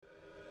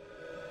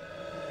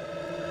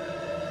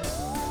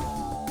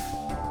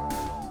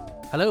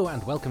Hello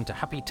and welcome to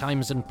Happy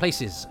Times and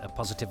Places, a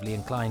positively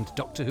inclined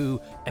Doctor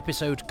Who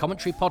episode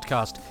commentary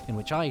podcast in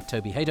which I,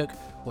 Toby Haydock,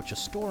 watch a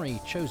story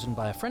chosen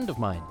by a friend of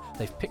mine.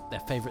 They've picked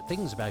their favourite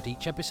things about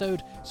each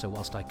episode, so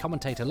whilst I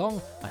commentate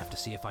along, I have to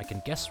see if I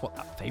can guess what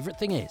that favourite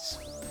thing is.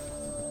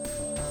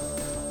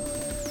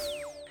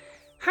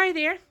 Hi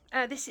there,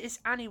 this is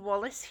Annie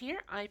Wallace here.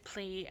 I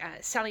play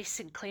Sally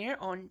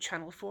Sinclair on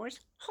Channel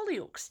 4's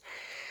Hollyoaks.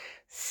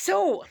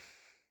 So,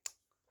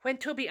 when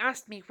Toby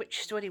asked me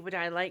which story would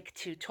I like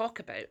to talk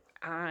about,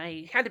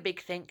 I had a big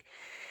think,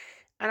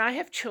 and I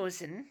have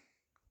chosen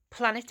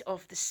Planet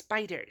of the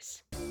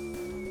Spiders.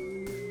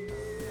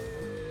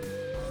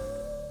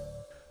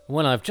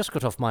 Well, I've just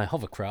got off my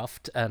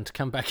hovercraft and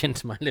come back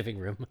into my living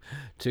room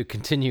to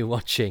continue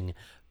watching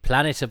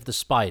Planet of the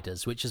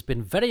Spiders, which has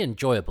been very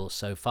enjoyable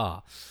so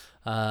far.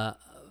 For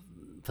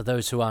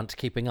those who aren't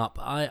keeping up,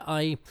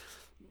 the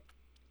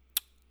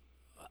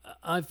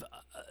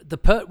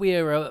Pertwee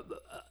era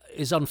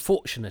is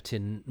unfortunate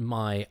in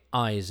my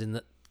eyes in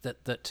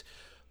that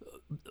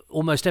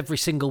almost every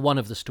single one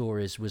of the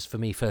stories was for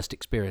me first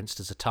experienced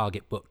as a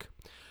target book,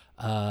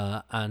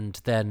 and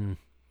then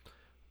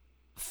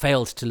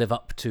failed to live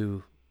up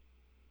to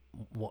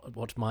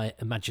what my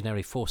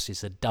imaginary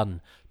forces had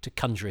done to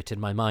conjure it in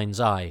my mind's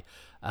eye,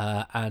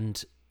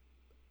 and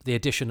the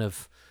addition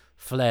of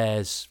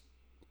Flair's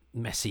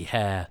messy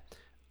hair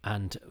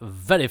and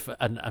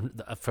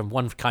from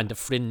one kind of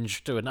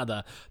fringe to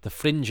another, the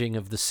fringing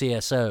of the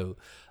CSO,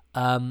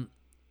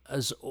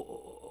 has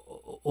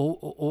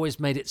always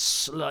made it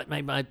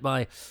made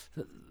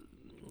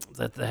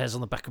the hairs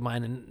on the back of my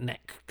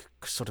neck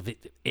sort of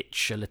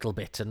itch a little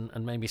bit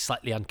and made me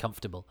slightly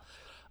uncomfortable.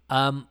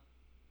 And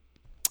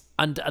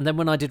then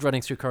when I did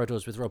Running Through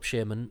Corridors with Rob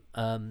Shearman,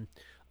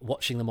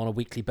 watching them on a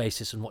weekly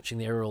basis and watching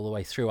the era all the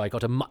way through, I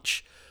got a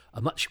much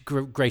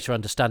greater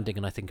understanding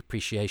and I think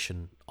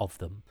appreciation of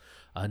them.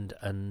 And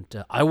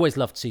I always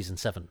loved season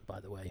 7, by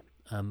the way.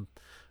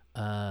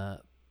 But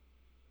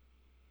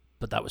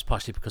that was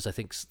partially because I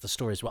think the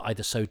stories were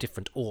either so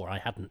different or I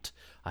hadn't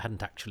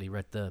actually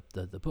read the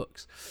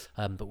books.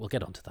 But we'll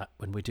get onto that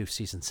when we do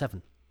season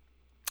 7.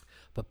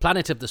 But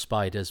Planet of the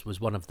Spiders was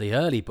one of the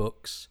early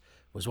books,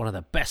 was one of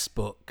the best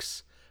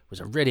books, was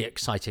a really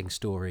exciting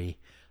story,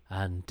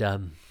 and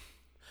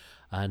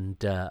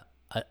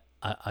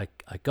I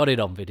got it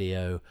on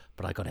video,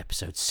 but I got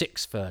episode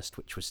 6 first,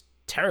 which was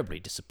terribly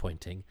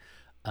disappointing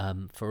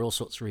for all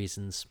sorts of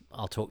reasons.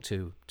 I'll talk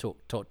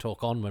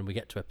on when we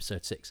get to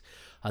episode 6,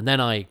 and then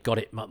I got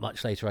it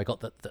much later. I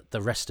got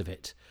the rest of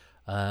it,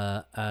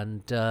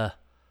 and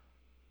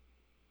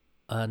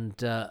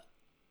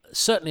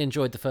certainly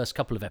enjoyed the first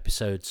couple of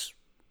episodes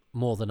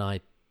more than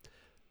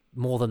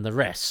the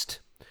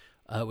rest.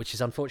 Which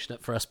is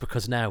unfortunate for us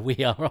because now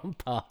we are on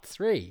part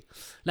 3.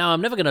 Now,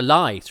 I'm never going to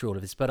lie through all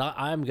of this, but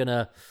I am going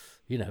to,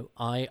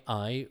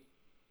 I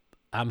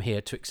am here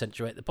to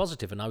accentuate the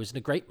positive, and I was in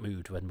a great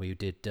mood when we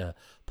did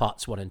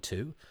parts 1 and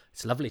 2.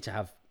 It's lovely to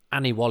have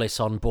Annie Wallace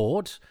on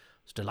board.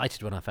 I was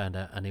delighted when I found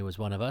out Annie was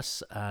one of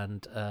us,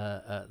 and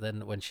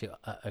then when she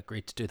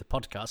agreed to do the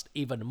podcast,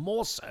 even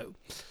more so.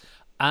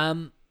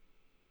 So,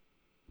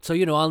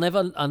 I'll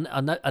never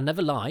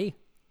lie.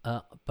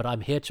 But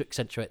I'm here to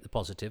accentuate the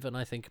positive, and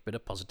I think a bit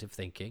of positive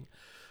thinking,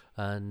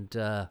 and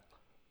trying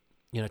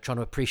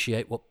to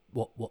appreciate what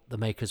the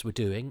makers were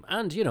doing.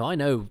 And I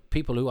know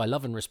people who I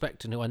love and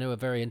respect, and who I know are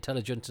very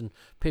intelligent and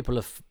people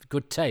of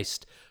good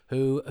taste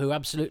who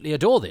absolutely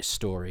adore this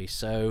story.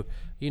 So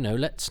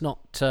let's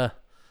not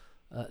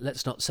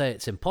say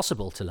it's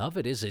impossible to love.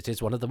 It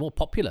is one of the more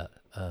popular.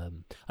 I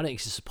don't think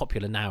it's as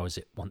popular now as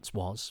it once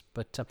was.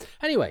 But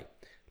anyway,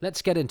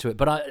 let's get into it.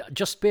 But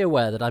just be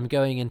aware that I'm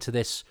going into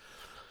this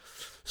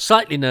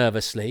slightly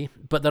nervously,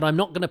 but that I'm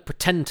not going to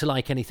pretend to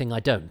like anything I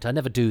don't. I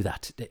never do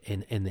that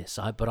in this.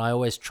 But I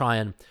always try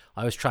and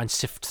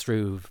sift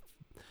through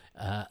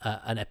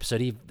an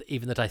episode,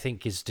 even that I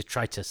think is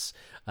detritus.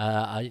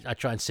 I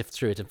try and sift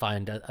through it and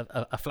find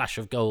a flash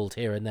of gold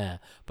here and there.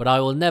 But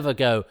I will never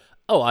go,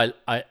 oh,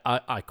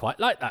 I quite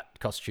like that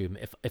costume.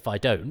 If I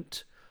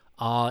don't,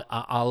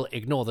 I'll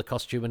ignore the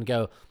costume and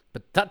go,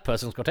 but that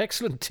person's got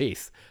excellent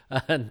teeth,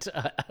 and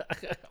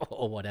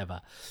or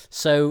whatever.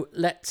 So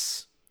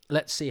let's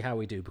see how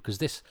we do,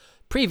 because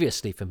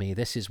previously for me,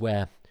 this is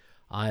where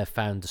I have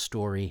found the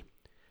story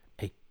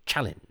a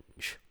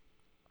challenge.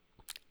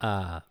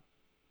 And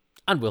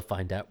we'll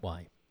find out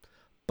why.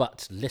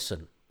 But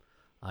listen,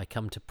 I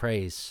come to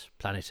praise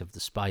Planet of the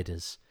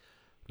Spiders,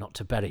 not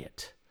to bury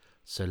it.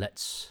 So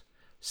let's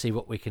see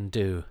what we can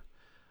do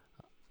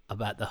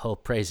about the whole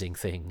praising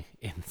thing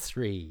in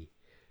 3,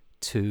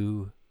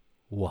 2,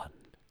 1.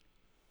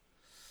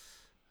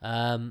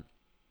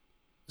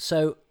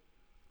 So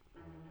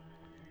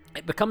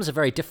it becomes a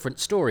very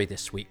different story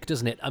this week,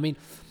 doesn't it? I mean,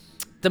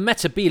 the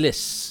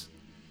Metabilis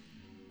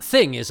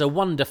thing is a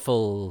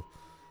wonderful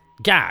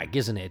gag,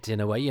 isn't it? In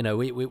a way,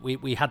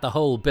 we had the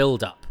whole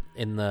build-up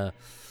in the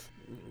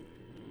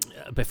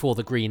before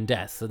the Green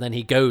Death, and then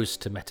he goes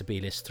to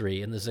Metebelis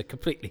 3, and there's a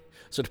completely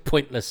sort of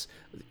pointless,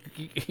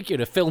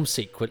 film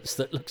sequence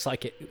that looks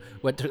like it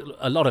went to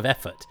a lot of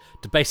effort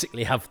to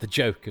basically have the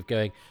joke of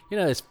going,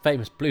 this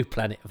famous blue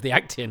planet of the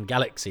Actian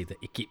galaxy that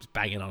he keeps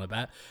banging on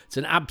about. It's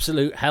an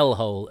absolute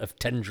hellhole of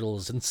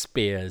tendrils and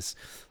spears,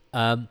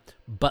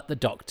 but the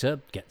Doctor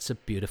gets a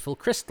beautiful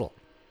crystal.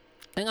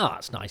 And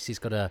that's nice. He's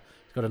got a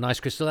nice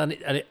crystal, and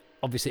it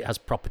obviously it has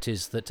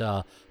properties that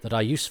are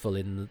useful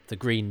in the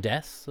Green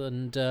Death,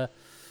 and the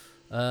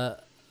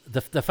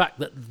fact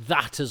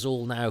that has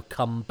all now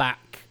come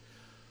back,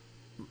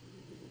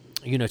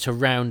 to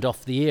round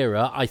off the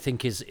era, I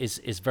think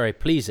is very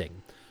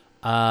pleasing,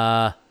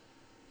 and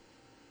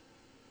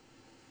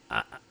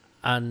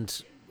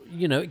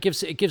it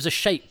gives a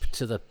shape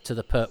to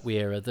the Pertwee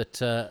era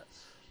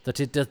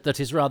that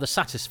is rather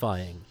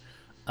satisfying,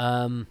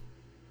 and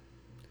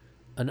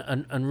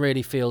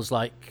really feels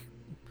like.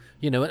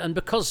 And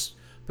because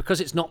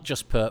it's not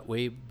just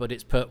Pertwee, but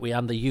it's Pertwee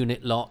and the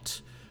unit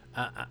lot,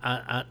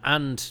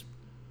 and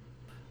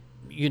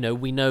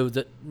we know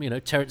that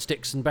Terrance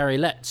Dicks and Barry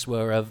Letts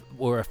were a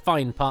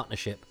fine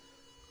partnership,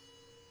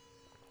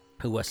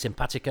 who were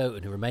simpatico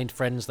and who remained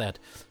friends. They had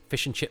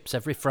fish and chips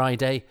every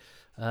Friday,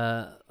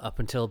 up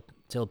until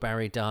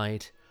Barry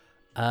died.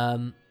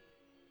 So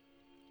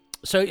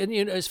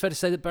it's fair to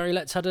say that Barry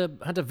Letts had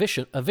a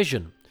vision,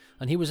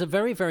 and he was a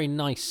very, very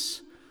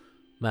nice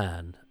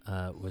man.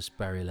 Was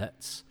Barry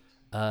Letts.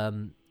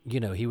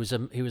 He was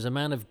a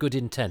man of good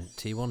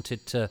intent. He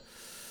wanted to,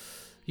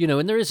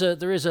 and there is a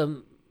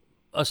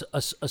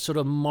sort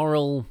of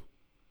moral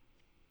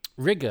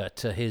rigor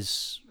to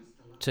his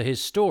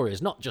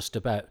stories, not just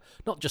the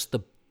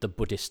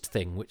Buddhist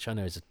thing, which I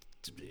know is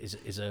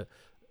a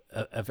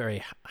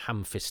very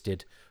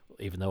ham-fisted,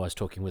 even though I was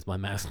talking with my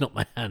mouth, not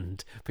my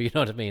hand, but you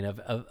know what I mean,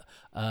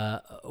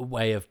 a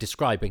way of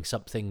describing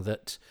something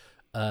that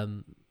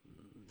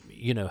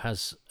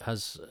has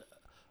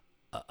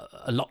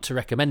a lot to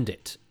recommend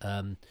it.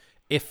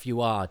 If you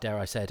are, dare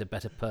I say it, a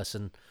better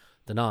person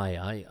than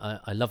I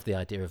love the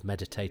idea of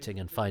meditating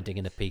and finding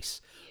inner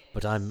peace,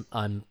 but I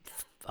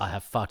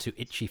have far too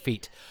itchy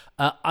feet.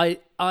 I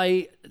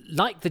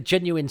like the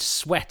genuine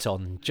sweat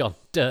on John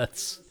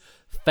Dirth's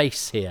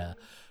face here.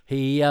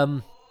 He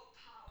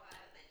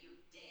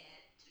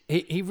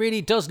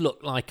really does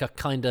look like a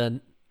kind of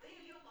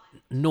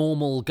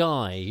normal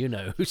guy,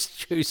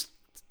 who's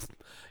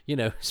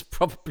it's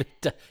probably.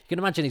 You can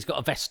imagine he's got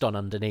a vest on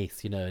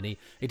underneath, and he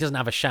doesn't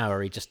have a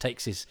shower. He just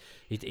takes his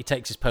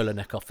polo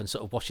neck off and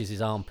sort of washes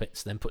his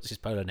armpits, then puts his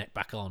polo neck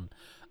back on.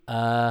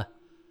 But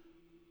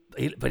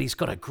he's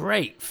got a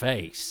great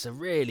face, a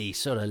really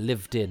sort of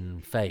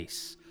lived-in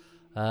face.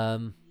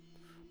 And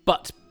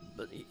that's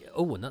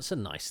a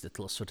nice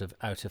little sort of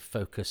out of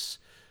focus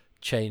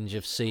change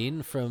of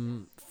scene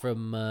from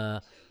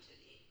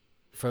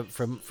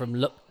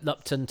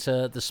Lupton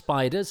to the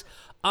spiders.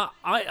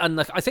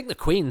 I think the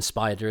Queen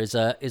Spider is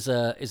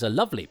a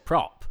lovely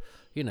prop.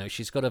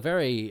 She's got a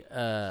very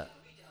I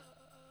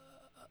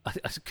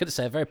could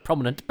say a very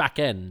prominent back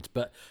end,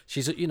 but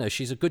she's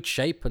a good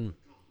shape, and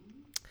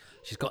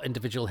she's got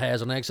individual hairs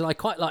on her legs, and I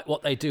quite like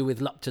what they do with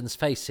Lupton's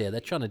face here.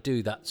 They're trying to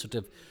do that sort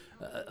of.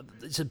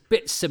 It's a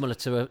bit similar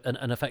to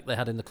an effect they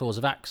had in the Claws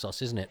of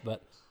Axos, isn't it?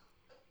 But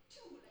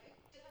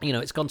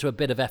it's gone to a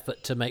bit of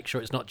effort to make sure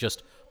it's not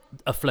just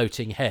a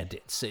floating head.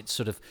 It's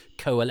sort of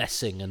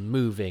coalescing and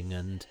moving,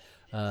 and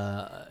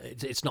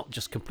it's not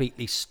just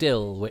completely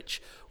still,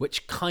 which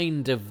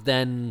kind of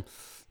then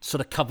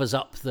sort of covers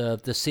up the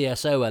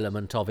CSO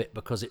element of it,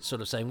 because it's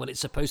sort of saying, well,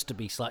 it's supposed to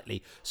be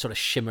slightly sort of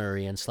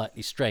shimmery and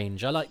slightly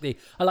strange. I like the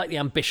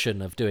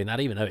ambition of doing that,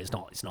 even though it's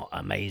not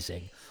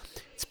amazing.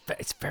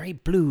 It's very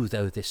blue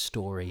though, this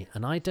story,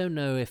 and I don't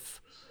know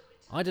if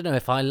I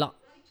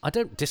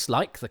don't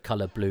dislike the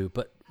colour blue,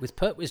 but with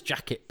Pertwee's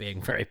jacket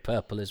being very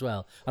purple as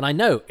well, and I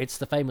know it's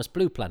the famous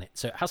blue planet,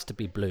 so it has to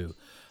be blue.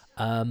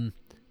 But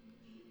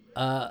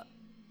I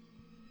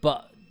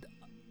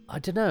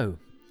don't know.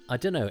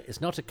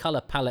 It's not a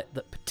colour palette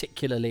that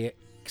particularly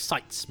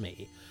excites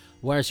me,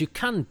 whereas you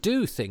can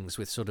do things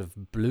with sort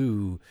of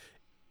blue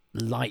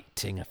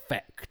lighting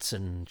effects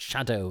and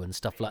shadow and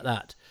stuff like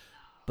that.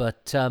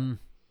 But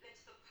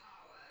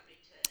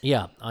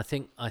yeah, I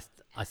think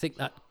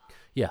that.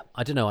 Yeah,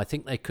 I don't know. I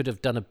think they could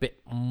have done a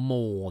bit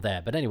more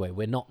there. But anyway,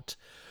 we're not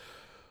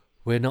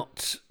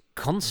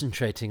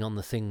concentrating on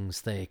the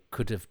things they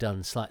could have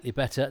done slightly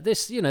better.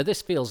 This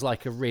feels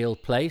like a real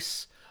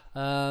place.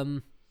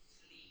 And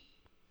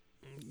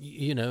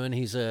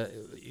he's a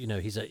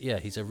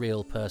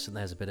real person.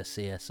 There's a bit of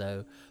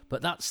CSO,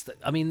 but that's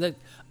having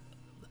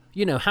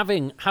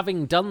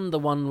done the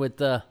one with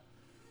the.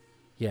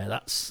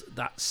 That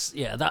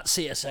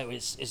CSO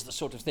is the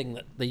sort of thing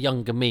that the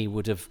younger me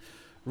would have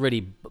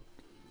really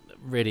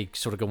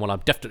sort of gone, well,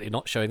 I'm definitely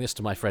not showing this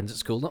to my friends at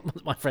school.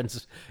 Not my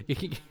friends.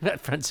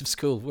 Friends of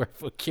school were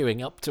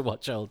queuing up to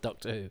watch old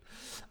Doctor Who.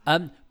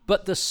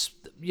 But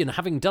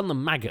having done the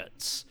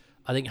maggots,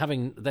 I think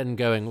having then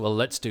going, well,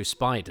 let's do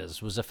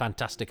spiders was a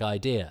fantastic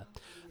idea.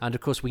 And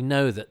of course, we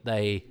know that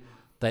they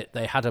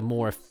had a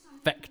more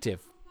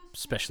effective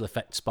special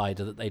effect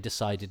spider that they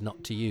decided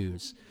not to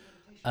use.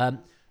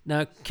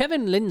 Now,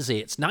 Kevin Lindsay,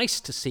 it's nice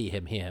to see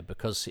him here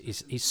because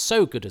he's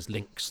so good as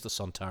Lynx the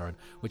Sontaran,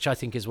 which I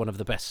think is one of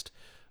the best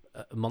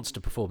monster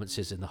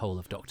performances in the whole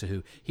of Doctor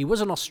Who. He was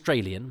an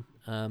Australian.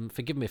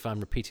 Forgive me if I'm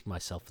repeating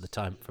myself from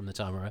the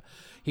time era.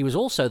 He was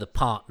also the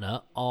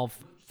partner of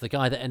the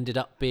guy that ended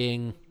up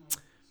being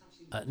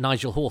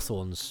Nigel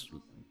Hawthorne's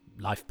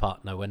life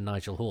partner when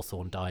Nigel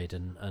Hawthorne died,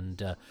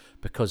 and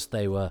because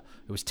it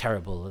was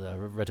terrible. I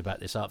read about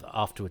this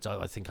afterwards.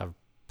 I think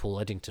Paul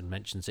Eddington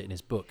mentions it in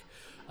his book,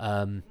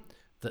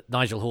 that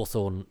Nigel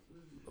Hawthorne,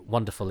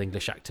 wonderful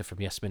English actor from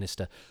Yes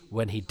Minister,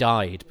 when he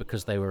died,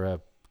 because they were a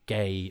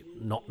gay,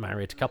 not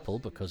married couple,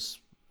 because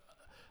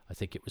I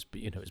think it was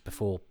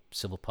before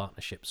civil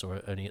partnerships,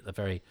 or only at the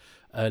very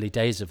early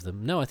days of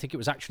them. No, I think it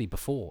was actually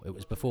before. It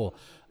was before.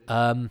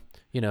 Had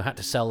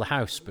to sell the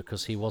house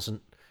because he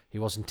wasn't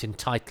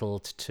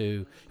entitled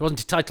to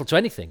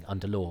anything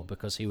under law,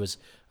 because he was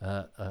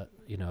a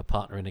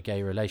partner in a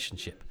gay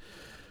relationship.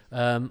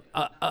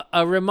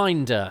 A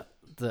reminder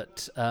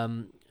that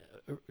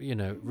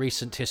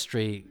recent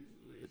history,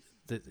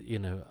 that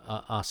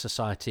our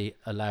society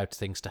allowed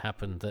things to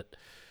happen that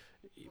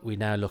we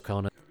now look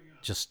on and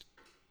just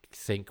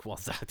think, well,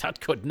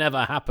 that could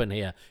never happen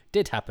here. It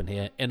did happen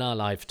here in our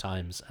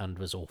lifetimes and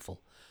was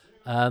awful.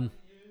 I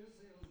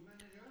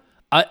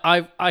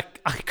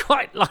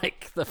quite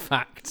like the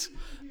fact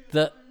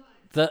that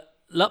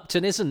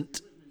Lupton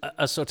isn't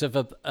a sort of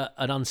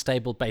an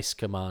unstable base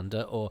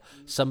commander, or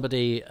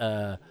somebody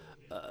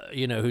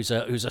who's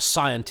a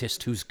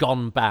scientist who's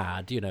gone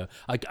bad.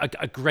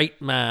 A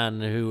great man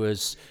who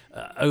has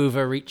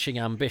overreaching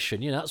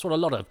ambition. That's what a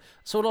lot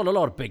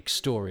of big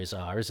stories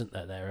are, isn't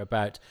there?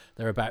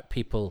 They're about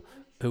people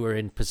who are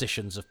in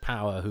positions of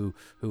power who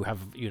have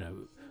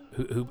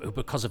who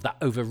because of that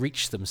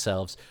overreach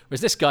themselves.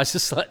 Whereas this guy's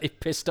just slightly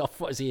pissed off.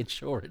 What is he,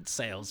 insurance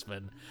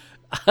salesman?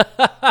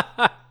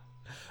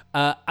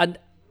 And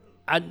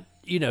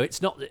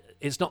it's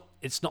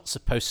not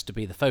supposed to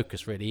be the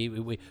focus, really.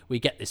 We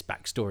get this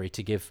backstory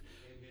to give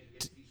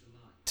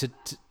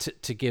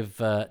to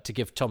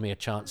give Tommy a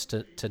chance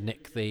to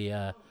nick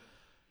the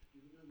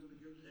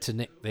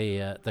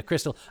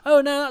crystal.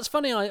 Oh no, that's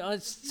funny. I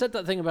said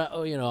that thing about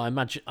I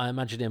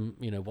imagine him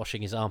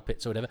washing his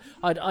armpits or whatever.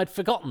 I'd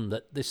forgotten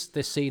that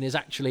this scene is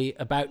actually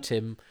about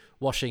him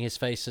washing his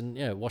face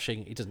and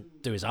washing. He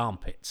doesn't do his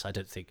armpits. I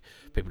don't think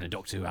people in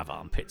Doctor Who have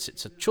armpits.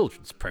 It's a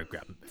children's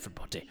program,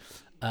 everybody.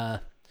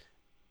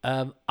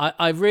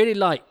 I really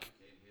like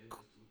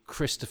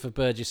Christopher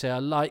Burgess here. I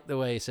like the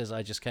way he says,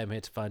 "I just came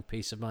here to find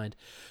peace of mind."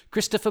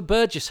 Christopher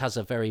Burgess has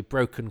a very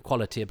broken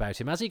quality about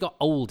him. As he got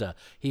older,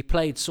 he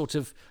played sort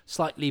of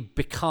slightly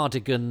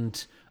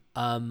becardiganed,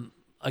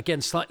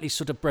 again, slightly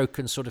sort of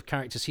broken sort of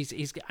characters.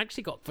 He's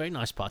actually got a very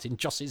nice part in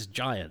Joss's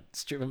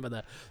Giants. Do you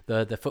remember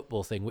the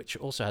football thing, which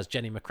also has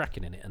Jenny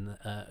McCracken in it, and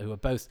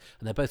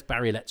they're both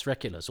Barry Letts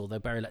regulars, although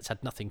Barry Letts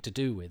had nothing to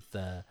do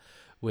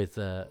with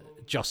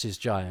Joss's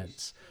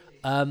Giants.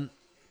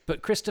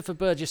 But Christopher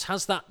Burgess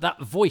has that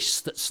voice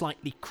that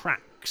slightly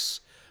cracks,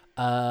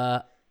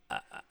 and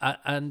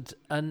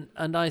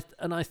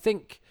I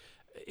think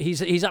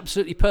he's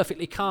absolutely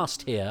perfectly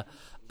cast here.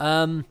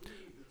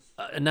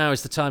 Now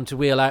is the time to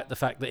wheel out the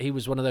fact that he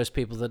was one of those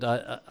people that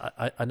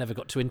I never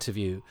got to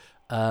interview,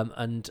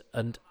 and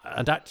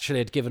actually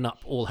had given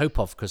up all hope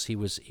of, because he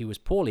was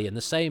poorly in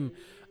the same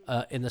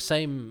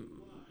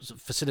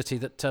facility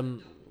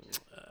that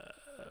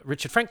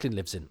Richard Franklin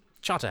lives in,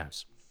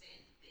 Charterhouse.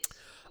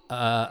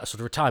 A sort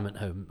of retirement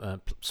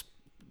home,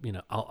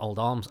 old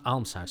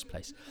almshouse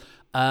place.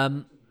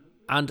 And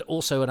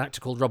also an actor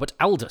called Robert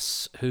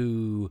Aldous,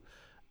 who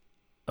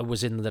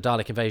was in the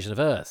Dalek Invasion of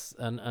Earth.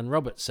 And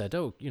Robert said,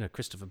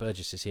 Christopher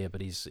Burgess is here,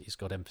 but he's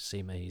got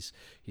emphysema. He's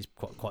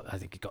quite. I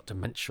think he's got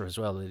dementia as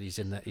well. He's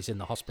in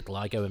the hospital.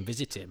 I go and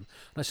visit him.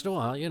 And I said,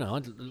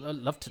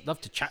 I'd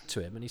love to chat to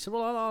him. And he said,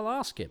 well, I'll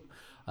ask him.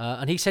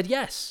 And he said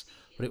yes,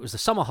 but it was the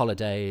summer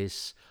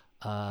holidays.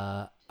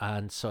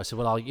 And so I said,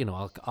 well,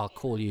 I'll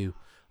call you.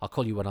 I'll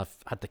call you when I've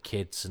had the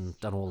kids and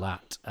done all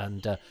that.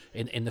 And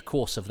in the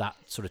course of that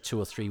sort of 2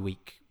 or 3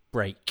 week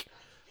break,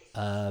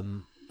 I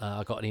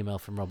got an email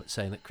from Robert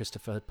saying that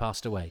Christopher had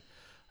passed away.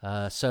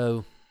 I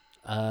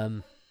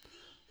don't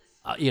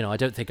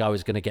think I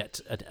was going to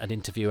get an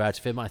interview out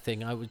of him. I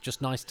think I was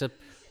just nice to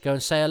go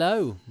and say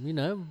hello.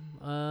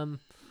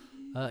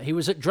 He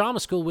was at drama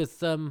school with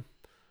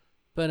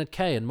Bernard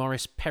Kay and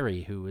Maurice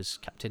Perry, who was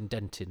Captain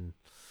Dent in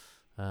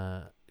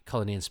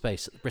Colony in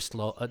Space at the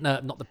Bristol. No,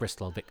 not the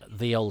Bristol Vic,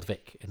 the Old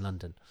Vic in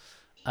London.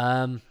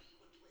 And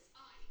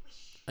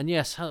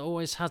yes,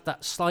 always had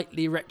that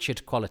slightly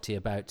wretched quality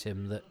about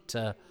him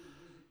that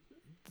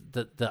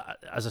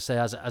as I say,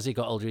 as he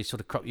got older, he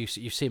sort of you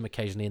see him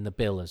occasionally in the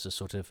bill as a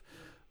sort of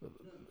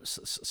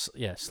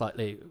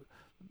slightly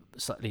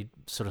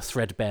sort of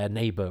threadbare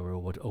neighbour or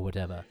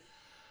whatever.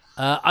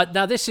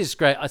 Now this is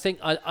great. I think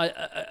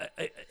I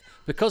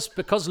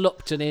because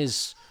Lupton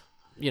is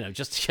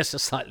just a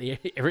slightly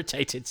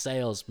irritated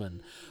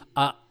salesman.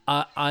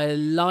 I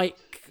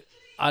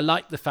I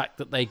like the fact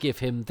that they give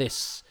him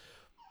this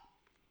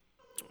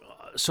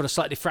sort of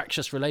slightly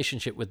fractious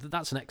relationship with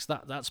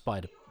that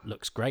spider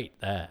looks great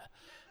there.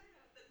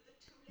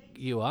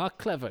 You are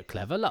clever,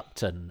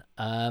 Lupton.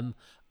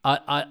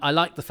 I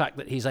like the fact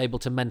that he's able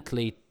to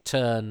mentally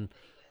turn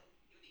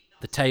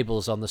the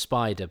tables on the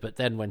spider, but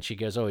then when she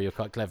goes, "Oh, you're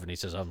quite clever," and he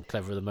says, "I'm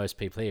cleverer than most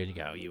people here," and you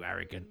go, "Oh, you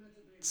arrogant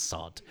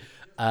sod."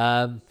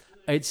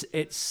 It's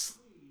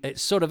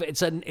sort of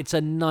it's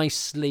a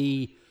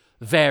nicely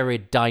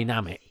varied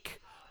dynamic,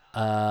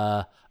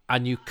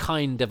 and you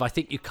kind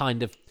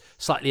of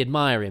slightly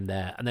admire him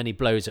there, and then he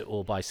blows it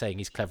all by saying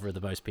he's cleverer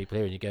than most people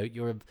here, and you go,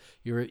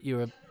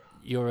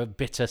 you're a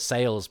bitter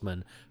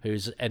salesman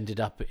who's ended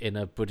up in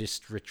a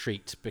Buddhist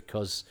retreat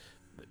because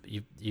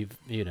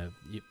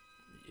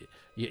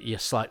you're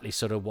slightly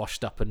sort of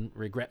washed up and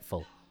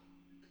regretful,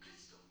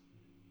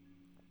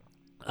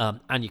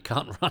 and you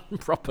can't run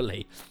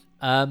properly.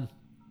 But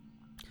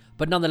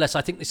nonetheless,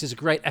 I think this is a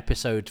great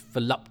episode for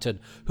Lupton,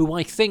 who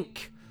I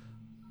think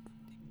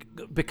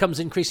becomes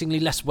increasingly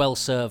less well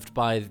served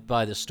by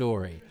the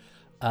story.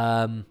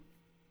 John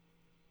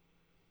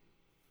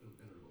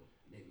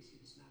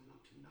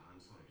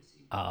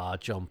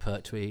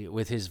Pertwee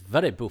with his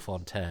very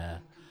bouffant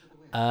hair.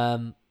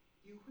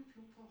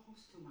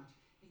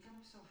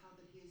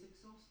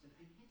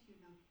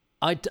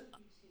 I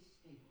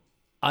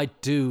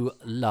do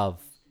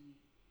love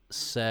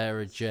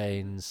Sarah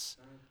Jane's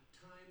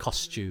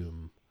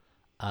costume.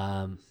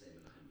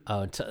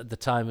 The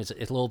time is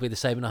it'll all be the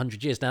same in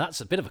 100 years. Now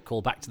that's a bit of a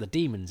call back to the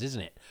Demons,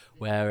 isn't it?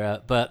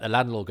 Where Bert the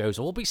landlord goes,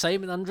 "All be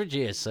same in 100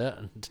 years, sir,"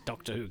 and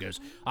Doctor Who goes,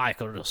 "I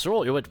can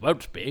assure you it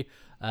won't be."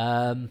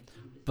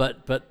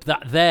 But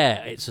that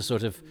there, it's a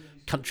sort of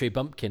country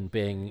bumpkin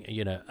being,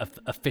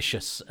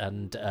 officious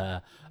and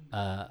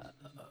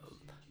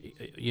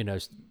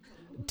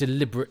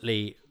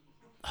deliberately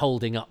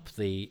holding up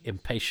the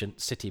impatient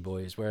city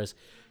boys, whereas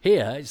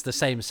here it's the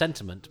same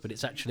sentiment, but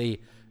it's actually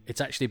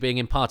being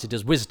imparted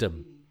as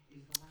wisdom,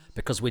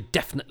 because we're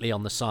definitely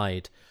on the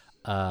side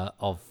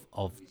of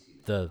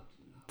the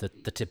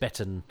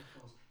Tibetan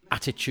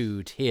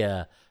attitude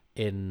here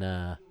in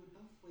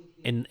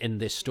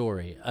this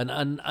story,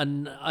 and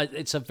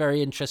it's a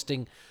very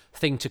interesting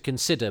thing to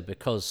consider,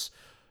 because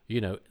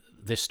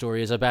this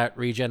story is about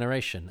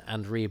regeneration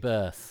and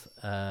rebirth,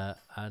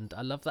 and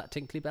I love that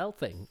tinkly bell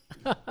thing.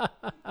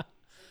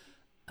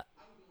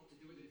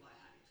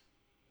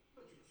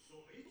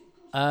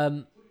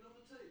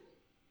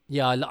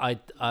 Yeah,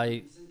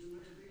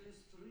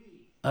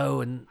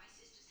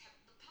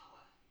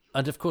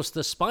 and of course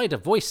the spider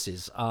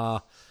voices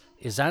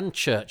is Anne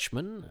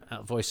Churchman,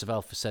 voice of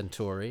Alpha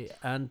Centauri,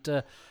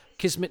 and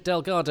Kismet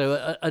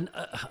Delgado,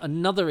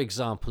 another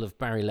example of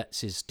Barry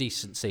Letts's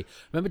decency.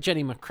 Remember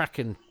Jenny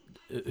McCracken,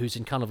 who's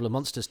in Carnival of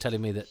Monsters,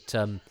 telling me that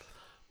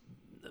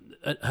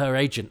her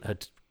agent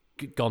had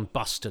gone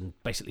bust and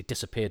basically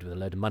disappeared with a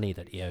load of money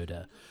that he owed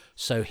her.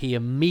 So he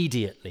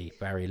immediately,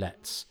 Barry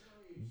Letts,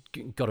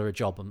 got her a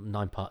job on a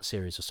 9-part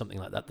series or something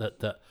like that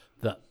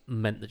that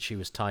meant that she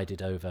was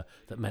tided over,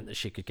 that meant that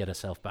she could get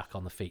herself back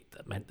on the feet,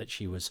 that meant that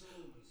she was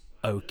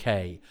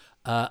okay.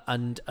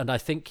 And I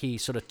think he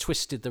sort of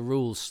twisted the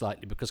rules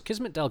slightly, because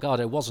Kismet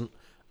Delgado wasn't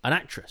an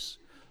actress.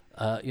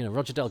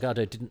 Roger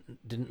Delgado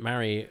didn't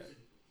marry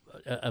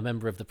a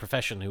member of the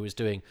profession who was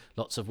doing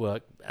lots of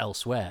work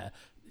elsewhere.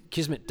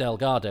 Kismet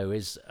Delgado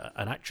is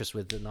an actress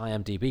with an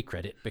IMDb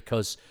credit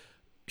because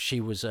she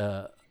was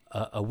a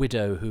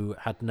widow who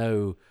had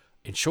no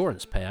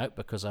insurance payout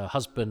because her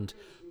husband,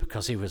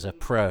 because he was a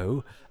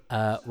pro,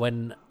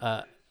 when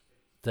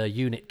the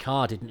unit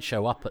car didn't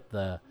show up at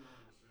the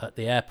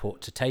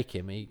airport to take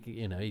him,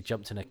 he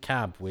jumped in a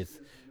cab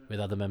with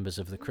other members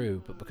of the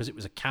crew, but because it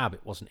was a cab,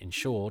 it wasn't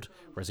insured,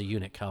 whereas a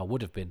unit car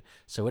would have been.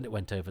 So when it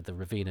went over the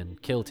ravine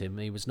and killed him,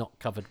 he was not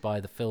covered by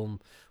the film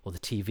or the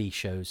TV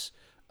show's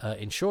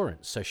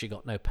insurance, so she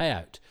got no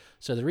payout.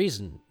 So the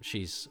reason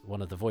she's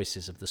one of the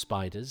voices of the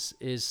spiders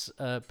is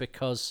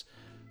because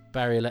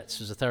Barry Letts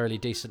was a thoroughly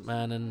decent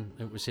man, and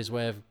it was his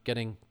way of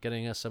getting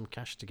her some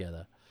cash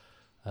together.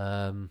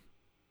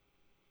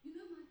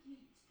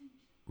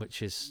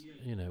 Which is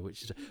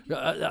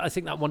I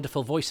think that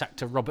wonderful voice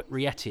actor Robert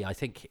Rietti, I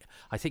think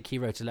he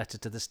wrote a letter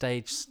to the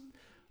stage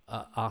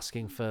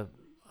asking for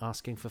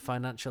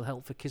financial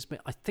help for Kismet.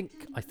 I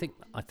think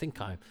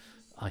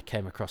I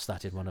came across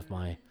that in one of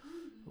my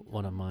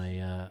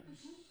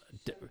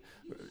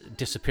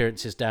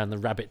disappearances down the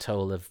rabbit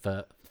hole of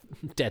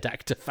dead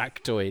actor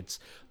factoids.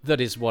 That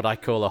is what I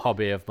call a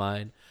hobby of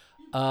mine.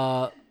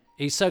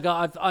 He's so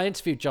good. I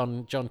interviewed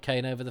John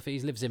Kane over he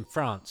lives in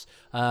France.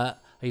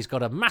 He's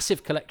got a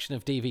massive collection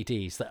of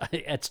DVDs that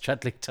Ed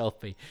Stradling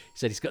told me. He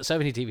said he's got so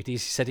many DVDs. He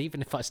said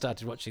even if I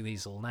started watching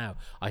these all now,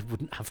 I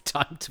wouldn't have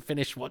time to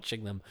finish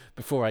watching them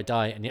before I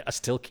die, and yet I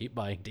still keep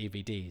buying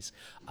DVDs.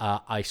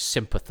 I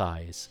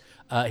sympathise.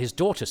 His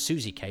daughter,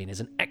 Susie Kane, is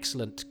an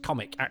excellent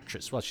comic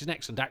actress. Well, she's an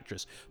excellent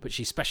actress, but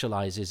she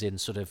specialises in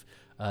sort of,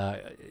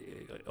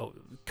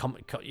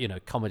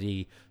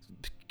 comedy,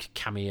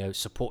 cameo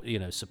support,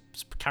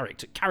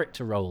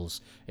 character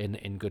roles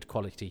in good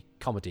quality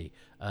comedy.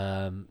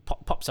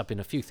 Pops up in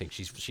a few things.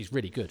 She's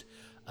really good.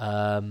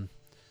 And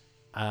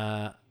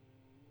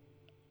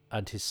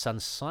his son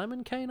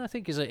Simon Kane, I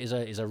think, is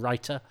a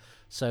writer.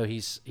 So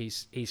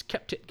he's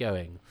kept it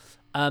going.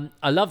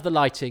 I love the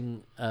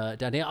lighting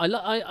down here.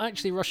 I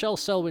actually Rochelle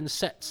Selwyn's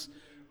sets,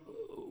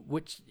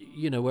 which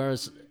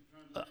whereas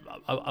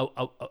I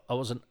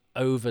wasn't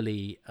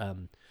overly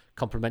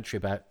complimentary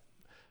about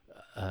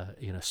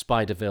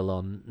Spiderville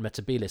on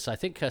Metabilis. I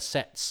think her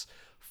sets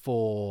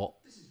for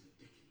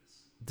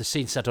the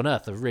scene set on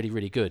Earth are really,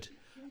 really good.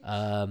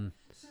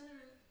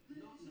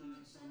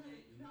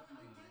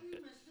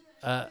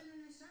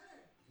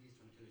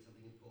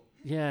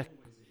 Yeah,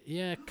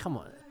 come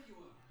on.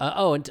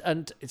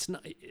 And it's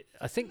not.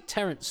 I think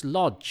Terence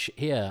Lodge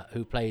here,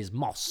 who plays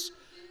Moss,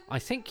 I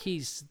think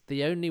he's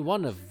the only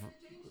one of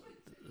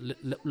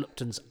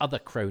Lupton's other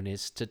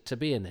cronies to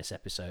be in this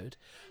episode,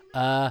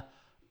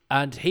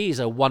 and he's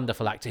a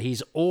wonderful actor.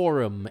 He's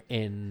Aurum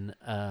in.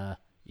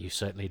 You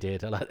certainly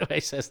did. I like the way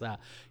he says that.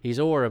 He's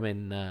Aurum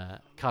in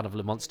Carnival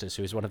of Monsters,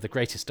 who is one of the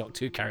greatest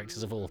Doctor Who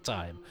characters of all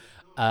time.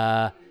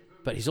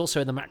 But he's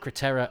also in the Macra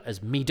Terror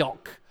as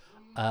Medoc,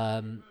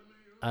 and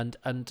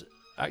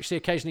actually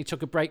occasionally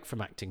took a break from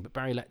acting, but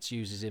Barry Letts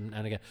uses him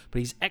and again. But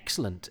he's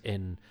excellent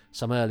in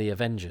some early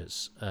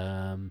Avengers,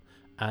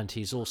 and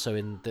he's also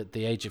in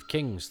the Age of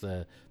Kings,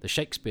 the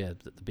Shakespeare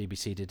that the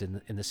BBC did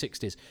in the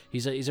 60s.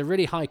 He's a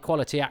really high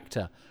quality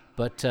actor,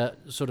 but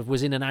sort of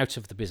was in and out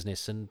of the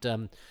business,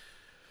 and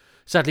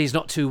sadly he's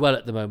not too well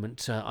at the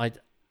moment. Now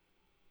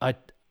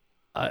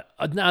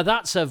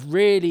that's a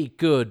really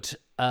good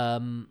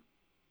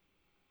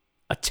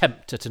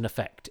attempt at an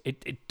effect.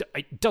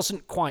 It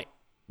doesn't quite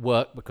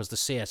work because the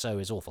CSO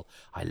is awful.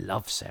 I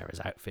love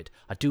Sarah's outfit.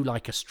 I do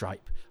like a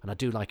stripe, and I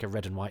do like a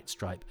red and white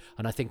stripe,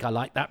 and I think I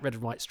like that red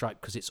and white stripe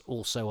because it's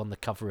also on the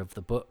cover of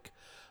the book.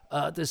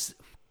 It's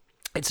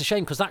a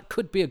shame because that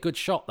could be a good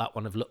shot, that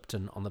one of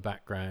Lupton on the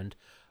background,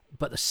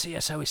 but the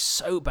CSO is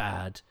so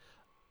bad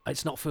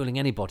it's not fooling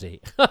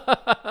anybody.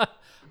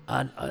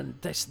 and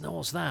this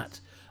knows that.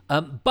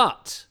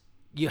 But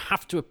you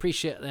have to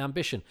appreciate the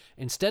ambition.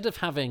 Instead of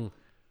having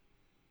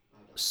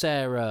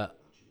Sarah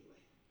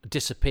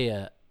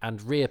disappear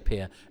and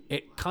reappear,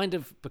 it kind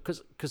of,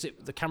 because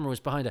the camera was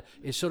behind her,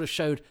 it sort of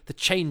showed the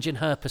change in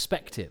her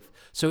perspective.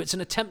 So it's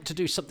an attempt to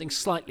do something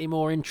slightly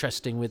more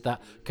interesting with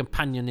that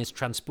companion is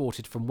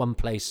transported from one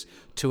place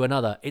to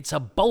another. It's a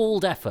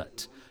bold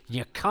effort.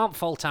 You can't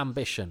fault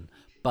ambition,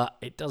 but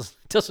it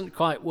doesn't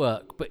quite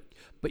work. But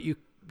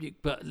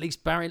at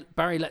least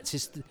Barry lets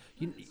his,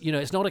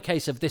 it's not a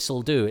case of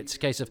this'll do. It's a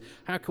case of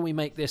how can we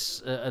make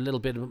this a little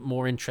bit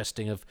more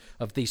interesting of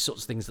these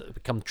sorts of things that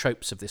become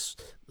tropes of this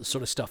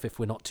sort of stuff if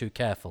we're not too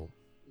careful.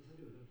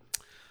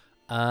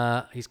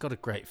 He's got a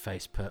great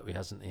face, Pertwee,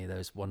 hasn't he?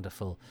 Those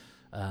wonderful,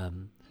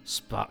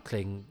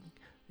 sparkling,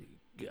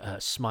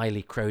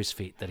 smiley crow's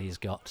feet that he's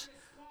got.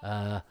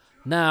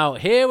 Now,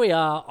 here we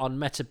are on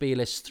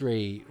Metabilis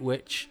 3,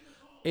 which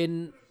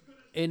in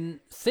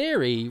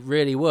theory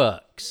really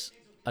works.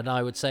 And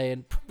I would say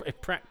in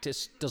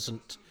practice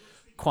doesn't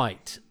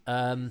quite.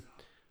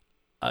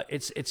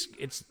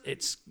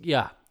 It's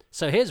yeah.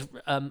 So here's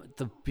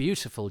the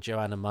beautiful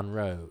Joanna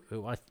Munro,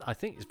 who I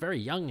think is very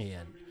young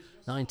here,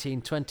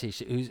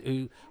 1920,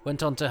 who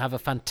went on to have a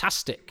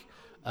fantastic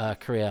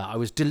career. I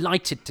was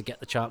delighted to get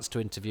the chance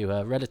to interview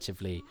her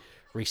relatively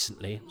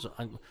recently.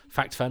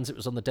 Fact fans, it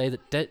was on the day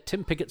that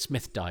Tim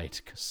Pigott-Smith died,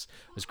 because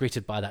I was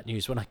greeted by that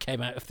news when I came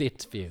out of the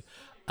interview.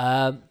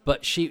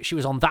 But she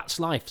was on That's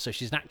Life, so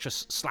she's an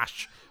actress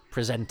 /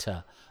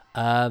 presenter,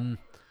 and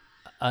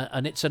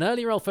it's an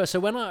early role for her. So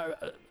when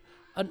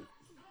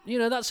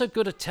that's a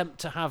good attempt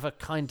to have a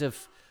kind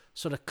of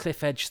sort of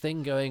cliff edge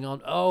thing going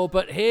on. Oh,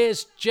 but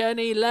here's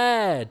Jenny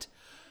Laird,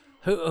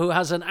 who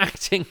has an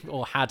acting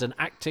or had an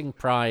acting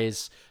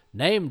prize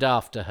named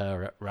after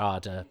her at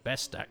RADA,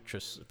 Best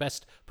Actress,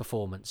 Best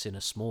Performance in a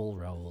Small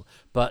Role,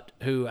 but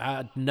who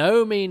had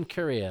no mean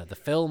career. The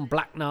film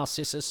Black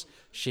Narcissus,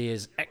 she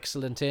is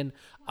excellent in.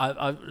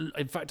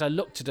 In fact, I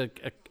looked at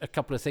a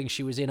couple of things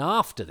she was in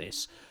after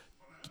this,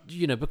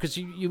 because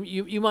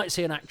you might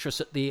see an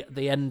actress at the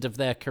end of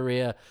their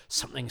career,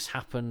 something's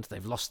happened,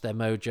 they've lost their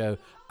mojo,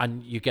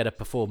 and you get a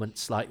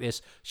performance like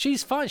this.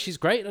 She's fine, she's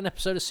great in an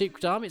episode of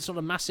Secret Army. It's not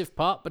a massive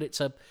part, but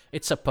it's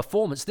a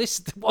performance.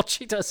 This, what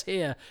she does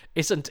here,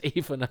 isn't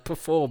even a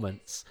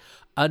performance.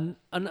 And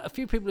a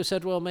few people have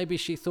said, well, maybe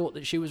she thought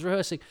that she was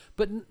rehearsing,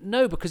 but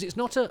no, because it's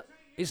not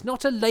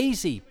a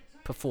lazy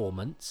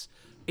performance.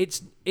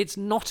 It's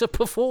not a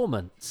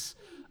performance.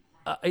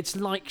 It's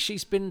like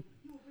she's been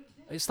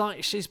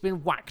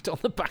whacked on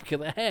the back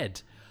of the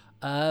head.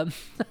 And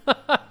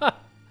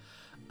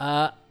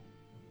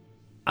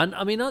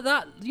I mean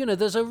that,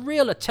 there's a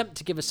real attempt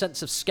to give a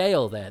sense of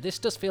scale there. This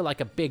does feel like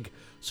a big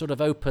sort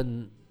of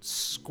open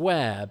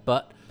square,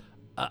 but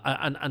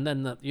and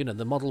then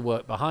the model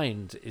work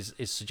behind is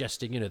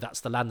suggesting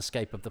that's the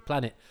landscape of the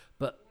planet.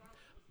 But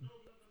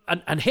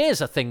and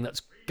here's a thing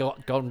that's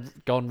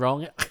gone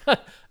wrong.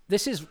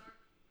 This is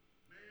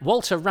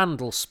Walter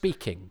Randall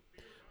speaking,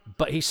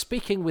 but he's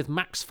speaking with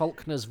Max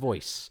Faulkner's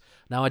voice.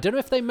 Now, I don't know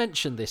if they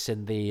mentioned this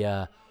in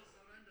the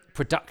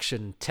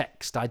production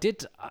text. I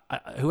did.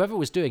 Whoever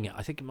was doing it,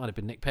 I think it might have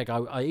been Nick Pegg.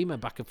 I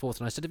emailed back and forth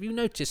and I said, "Have you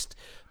noticed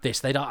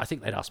this?" I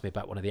think they'd asked me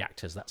about one of the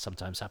actors. That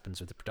sometimes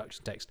happens with the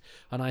production text.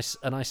 And I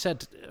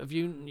said, "Have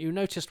you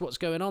noticed what's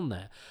going on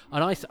there?"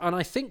 And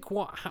I think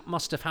what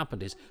must have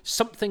happened is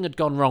something had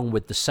gone wrong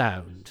with the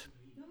sound,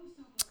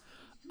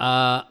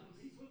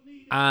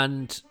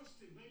 and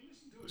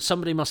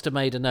somebody must have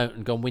made a note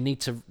and gone, "We need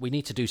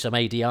to do some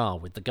ADR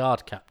with the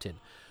guard captain,"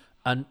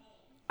 and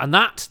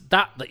that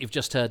you've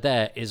just heard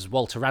there is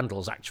Walter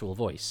Randall's actual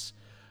voice.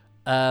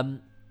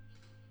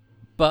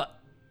 But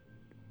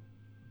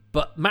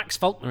Max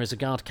Faulkner is a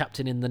guard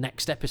captain in the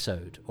next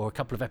episode or a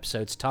couple of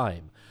episodes'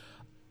 time.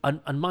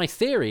 And my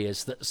theory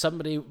is that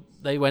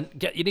they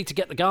went, you need to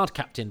get the guard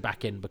captain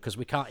back in because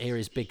we can't hear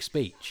his big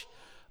speech.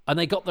 And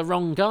they got the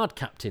wrong guard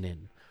captain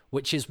in,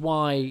 which is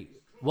why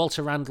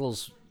Walter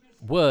Randall's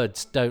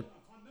words don't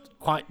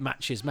quite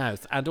match his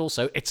mouth. And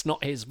also, it's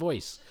not his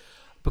voice.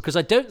 Because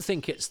I don't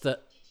think it's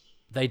that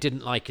they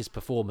didn't like his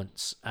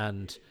performance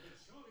and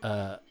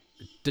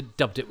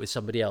dubbed it with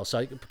somebody else.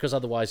 Because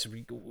otherwise,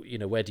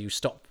 where do you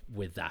stop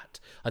with that?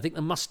 I think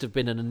there must have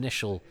been an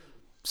initial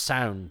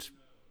sound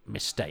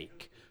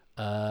mistake,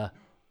 then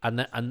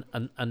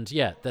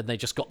they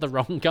just got the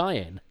wrong guy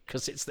in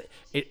because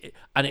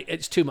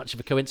it's too much of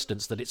a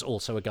coincidence that it's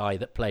also a guy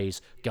that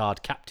plays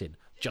guard captain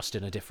just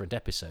in a different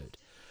episode.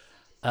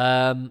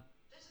 But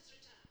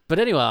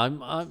anyway,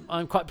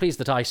 I'm quite pleased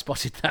that I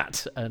spotted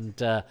that,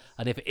 and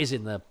if it is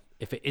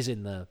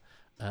in the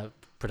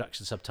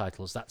production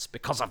subtitles, that's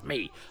because of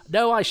me.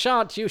 No, I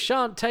shan't. You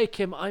shan't take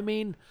him. I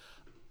mean,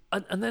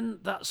 and then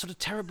that sort of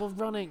terrible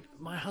running.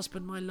 My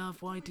husband, my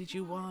love. Why did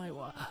you? Why?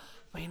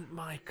 I mean,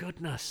 my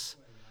goodness.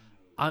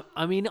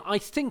 I mean, I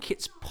think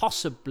it's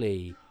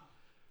possibly.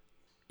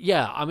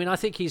 Yeah, I mean, I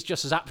think he's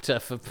just as apt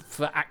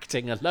for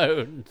acting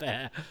alone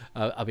there.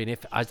 I mean,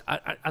 as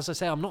I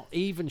say, I'm not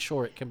even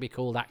sure it can be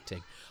called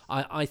acting.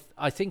 I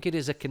think it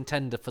is a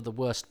contender for the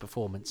worst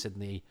performance in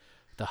the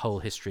whole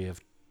history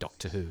of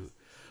Doctor Who.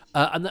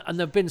 And there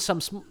have been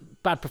some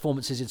bad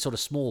performances in sort of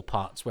small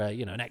parts where,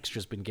 an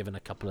extra's been given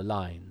a couple of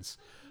lines.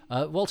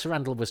 Walter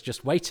Randall was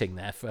just waiting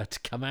there for her to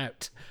come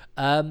out.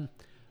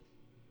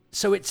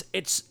 So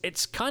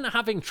it's kind of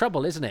having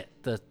trouble, isn't it,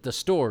 the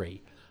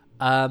story?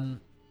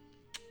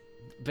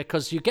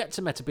 Because you get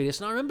to Metebelis,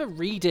 and I remember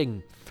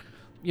reading,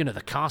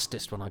 the cast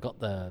list when I got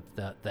the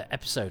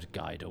episode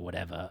guide or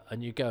whatever,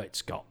 and you go,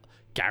 it's got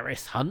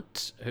Gareth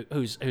Hunt,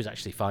 who's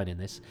actually fine in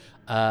this,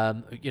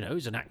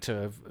 who's an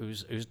actor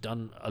who's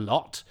done a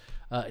lot.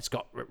 It's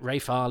got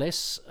Rafe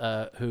Arliss,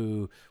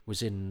 who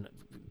was in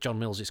John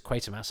Mills's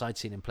Quatermass. I'd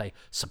seen him play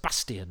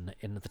Sebastian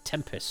in The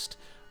Tempest,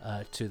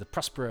 to the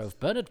Prospero of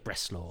Bernard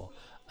Bresslaw.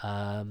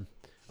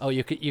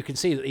 You can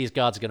see that these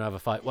guards are going to have a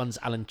fight. One's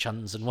Alan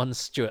Chunds and one's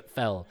Stuart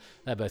Fell.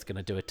 They're both going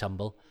to do a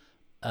tumble.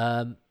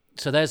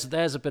 So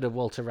there's a bit of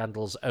Walter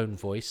Randall's own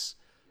voice.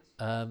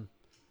 I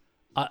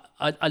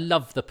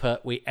love the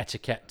Pertwee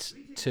etiquette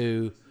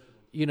to,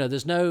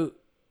 there's no.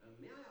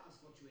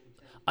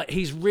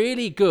 He's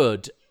really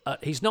good.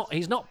 He's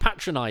not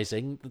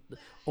patronising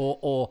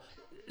or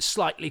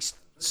slightly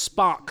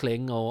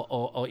sparkling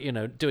or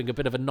doing a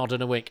bit of a nod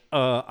and a wink.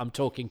 I'm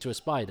talking to a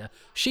spider.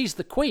 She's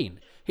the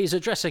Queen. He's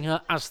addressing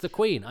her as the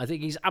Queen. I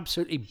think he's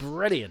absolutely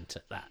brilliant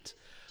at that.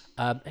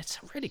 It's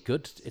a really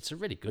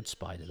good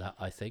spider. That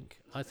I think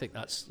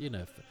that's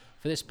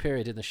for this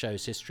period in the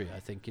show's history,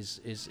 I think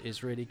is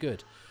really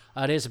good.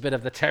 And here's a bit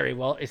of the Terry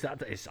Walsh.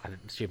 I'm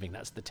assuming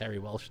that's the Terry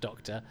Walsh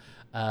Doctor.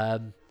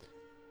 But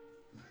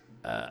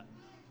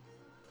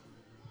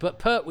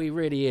Pertwee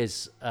really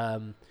is.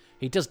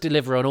 He does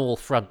deliver on all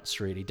fronts,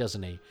 really,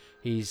 doesn't he?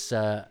 He's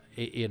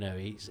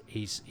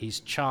he's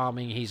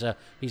charming. He's a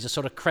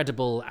sort of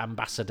credible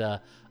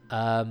ambassador.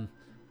 Oh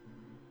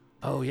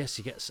yes,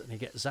 he gets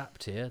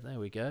zapped here. There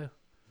we go.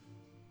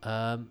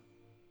 Now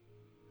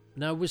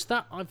was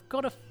that? I was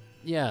going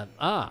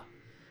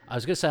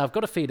to say I've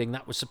got a feeling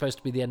that was supposed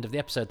to be the end of the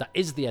episode. That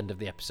is the end of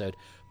the episode.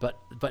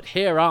 But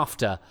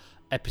hereafter,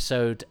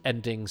 episode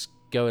endings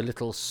go a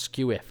little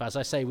skew-if. As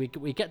I say, we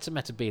get to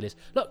Metebelis.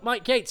 Look,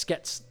 Mike Yates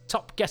gets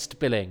top guest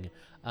billing,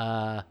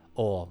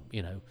 or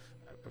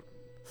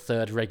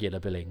third regular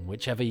billing,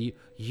 whichever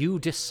you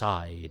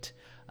decide.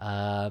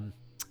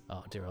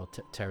 Oh dear old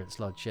Terence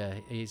Lodge. Yeah,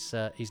 he's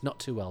not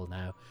too well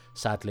now,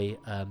 sadly.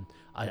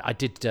 I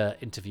did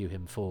interview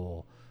him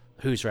for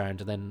Who's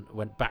Round, and then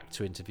went back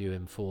to interview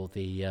him for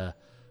the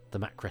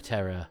Macra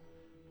Terror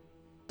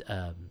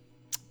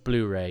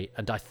Blu-ray,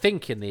 and I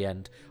think in the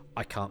end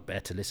I can't bear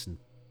to listen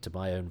to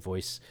my own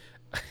voice,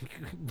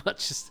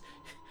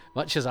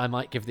 much as I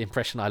might give the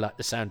impression I like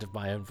the sound of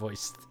my own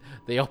voice.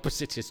 The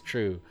opposite is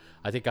true.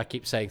 I think I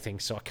keep saying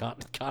things so I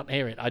can't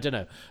hear it. I don't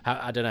know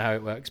how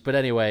it works, but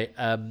anyway,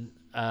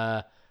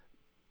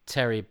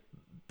 Terry,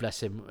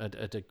 bless him,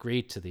 had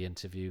agreed to the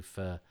interview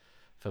for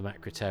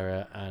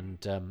Macroterra,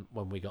 and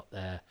when we got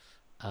there,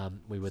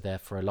 we were there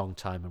for a long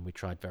time, and we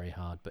tried very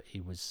hard. But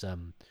he was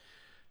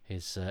he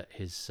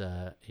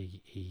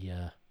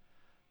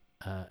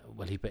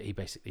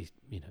basically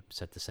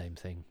said the same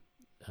thing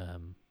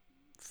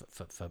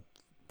for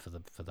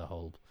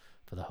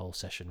the whole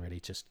session. Really,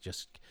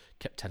 just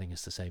kept telling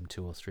us the same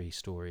 2 or 3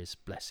 stories.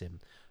 Bless him,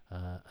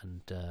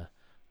 and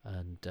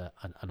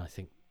I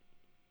think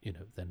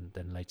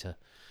then later,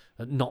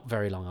 not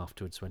very long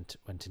afterwards, went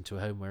into a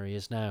home where he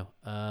is now.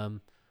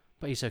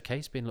 But he's okay.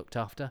 He's been looked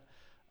after,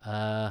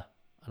 and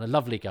a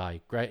lovely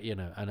guy. Great,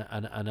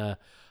 and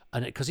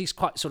because he's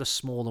quite sort of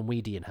small and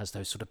weedy and has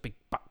those sort of big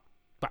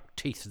back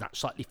teeth and that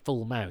slightly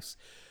full mouth.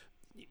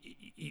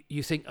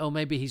 You think, oh,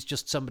 maybe he's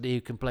just somebody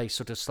who can play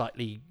sort of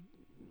slightly,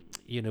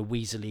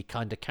 weaselly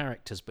kind of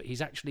characters, but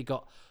he's actually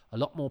got a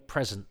lot more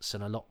presence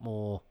and a lot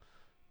more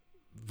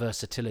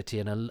versatility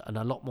and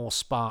a lot more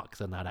spark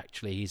than that.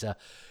 Actually,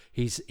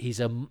 he's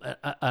an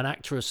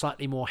actor of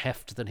slightly more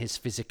heft than his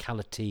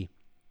physicality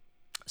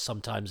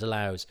sometimes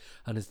allows,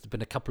 and there's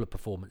been a couple of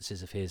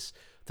performances of his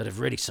that have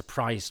really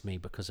surprised me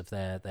because of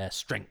their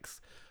strength.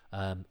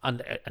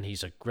 And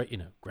he's a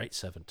great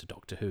servant to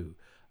Doctor Who.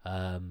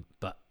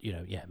 But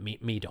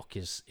Medoc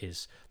is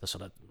the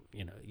sort of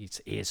he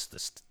is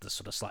the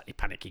sort of slightly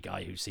panicky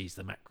guy who sees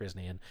the Macra, isn't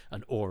he?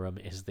 And Aurum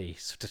is the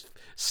sort of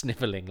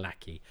snivelling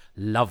lackey.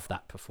 Love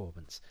that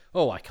performance.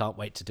 Oh, I can't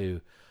wait to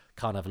do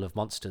Carnival of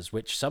Monsters,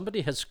 which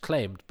somebody has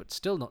claimed but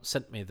still not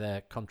sent me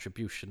their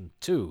contribution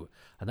to,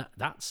 and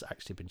that's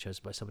actually been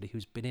chosen by somebody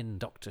who's been in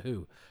Doctor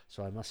Who.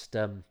 So I must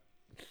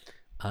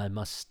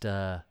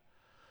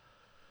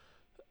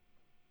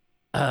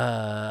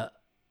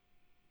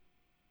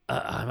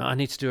I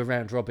need to do a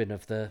round robin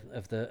of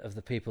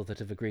the people that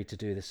have agreed to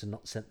do this and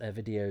not sent their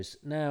videos.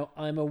 Now,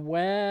 I'm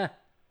aware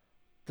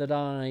that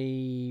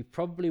I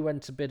probably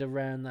went a bit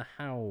around the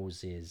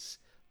houses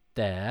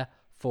there,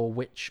 for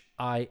which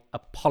I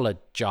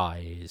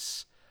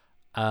apologise.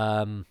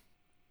 I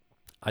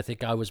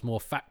think I was more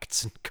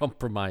facts and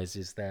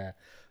compromises there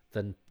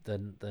than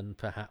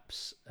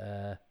perhaps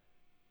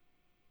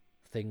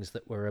things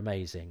that were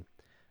amazing.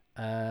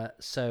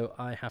 So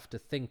I have to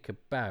think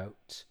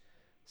about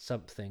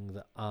something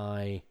that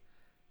I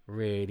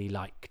really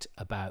liked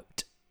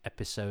about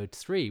episode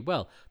 3.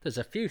 Well, there's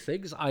a few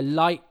things. I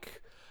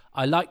like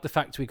the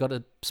fact we got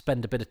to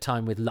spend a bit of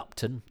time with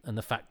Lupton, and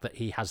the fact that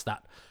he has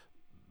that.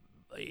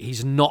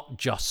 He's not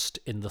just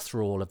in the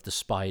thrall of the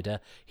spider.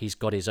 He's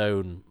got his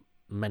own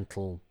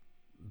mental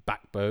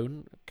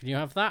backbone. Can you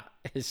have that?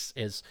 His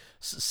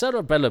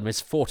cerebellum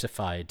is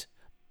fortified.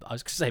 I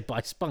was going to say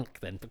by spunk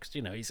then, because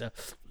he's a.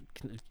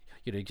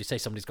 You say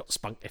somebody's got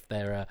spunk if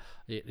they're,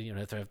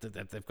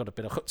 they've got a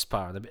bit of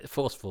chutzpah and a bit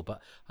forceful. But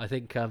I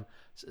think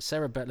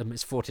cerebellum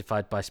is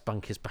fortified by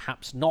spunk is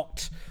perhaps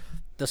not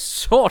the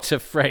sort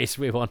of phrase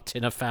we want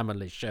in a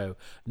family show.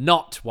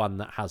 Not one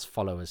that has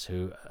followers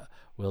who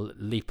will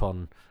leap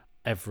on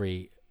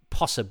every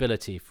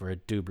possibility for a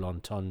double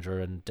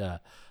entendre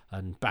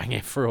and bang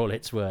it for all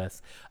it's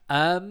worth.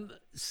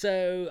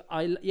 So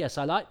I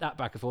like that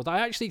back and forth.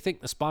 I actually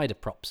think the spider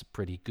props are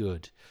pretty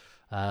good.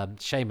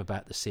 Shame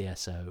about the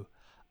CSO.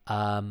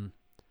 I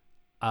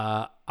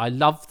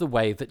love the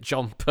way that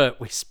John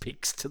Pertwee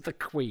speaks to the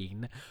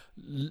Queen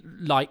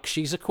like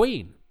she's a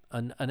queen,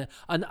 and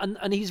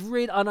he's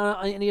really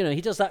and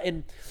he does that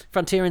in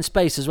Frontier in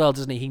Space as well,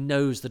 doesn't he? He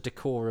knows the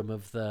decorum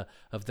of the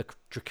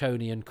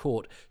Draconian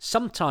court.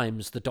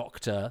 Sometimes the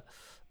Doctor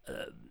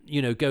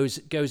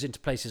goes into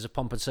places of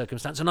pomp and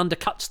circumstance and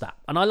undercuts that,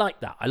 and I like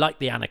that. I like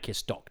the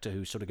anarchist Doctor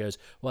who sort of goes,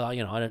 well, I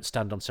don't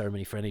stand on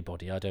ceremony for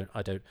anybody. I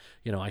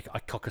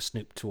cock a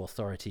snoop to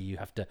authority. You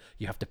have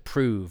to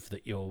prove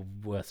that you're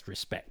worth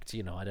respect.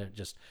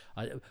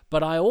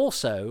 But I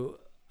also,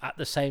 at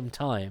the same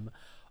time,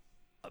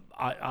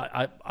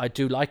 I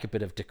do like a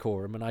bit of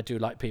decorum, and I do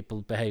like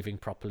people behaving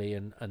properly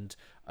and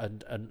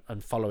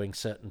following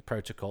certain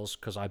protocols,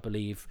 because I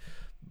believe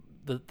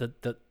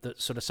that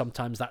sort of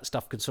sometimes that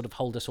stuff can sort of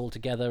hold us all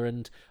together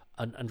and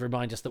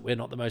remind us that we're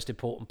not the most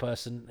important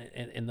person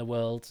in the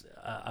world,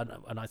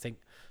 and I think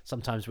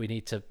sometimes we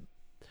need to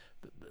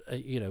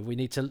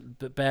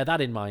bear that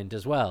in mind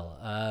as well.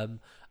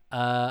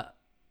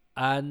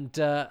 And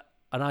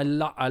I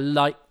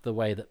like the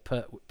way that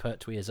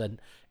Pertwee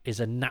is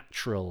a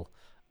natural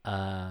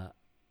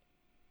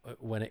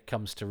when it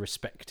comes to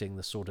respecting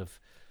the sort of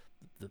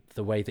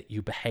the way that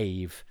you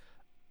behave.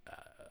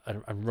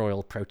 And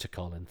royal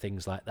protocol and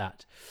things like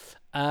that,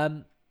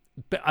 and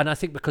I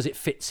think because it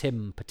fits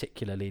him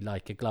particularly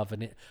like a glove,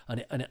 and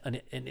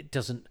it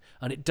doesn't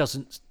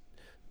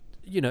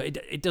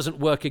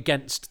work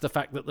against the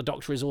fact that the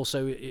Doctor is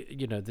also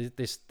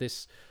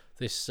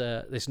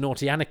this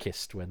naughty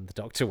anarchist when the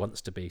Doctor wants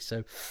to be.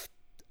 So,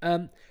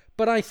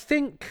 but I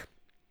think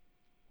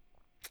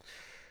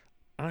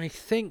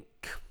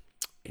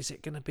is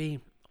it going to be?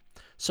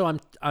 So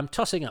I'm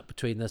tossing up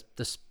between the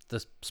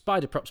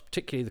spider props,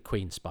 particularly the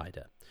Queen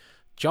spider.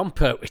 John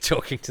Pertwee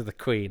talking to the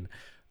Queen,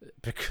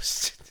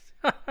 because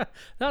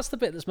That's the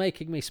bit that's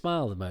making me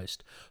smile the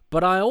most.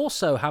 But I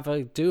also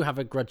do have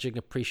a grudging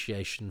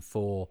appreciation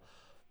for,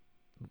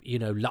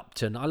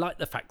 Lupton. I like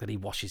the fact that he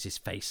washes his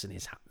face and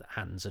his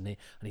hands, and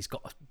he's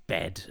got a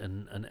bed,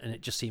 and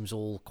it just seems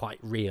all quite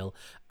real.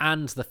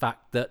 And the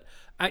fact that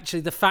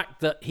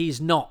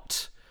he's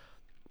not,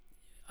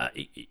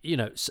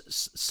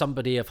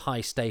 somebody of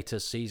high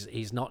status.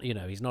 He's not,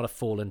 he's not a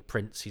fallen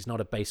prince. He's not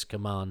a base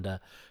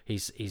commander.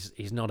 He's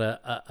not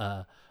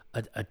a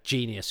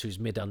genius who's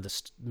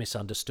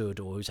misunderstood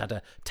or who's had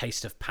a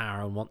taste of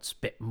power and wants a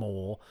bit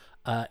more.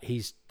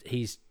 He's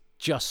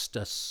just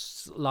a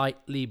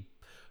slightly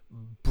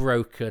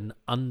broken,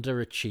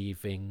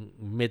 underachieving,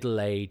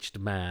 middle-aged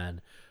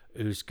man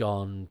who's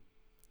gone,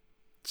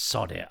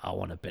 sod it, I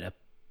want a bit of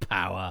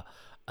power.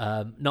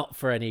 Not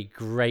for any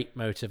great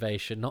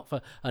motivation, not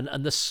for,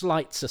 and the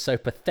slights are so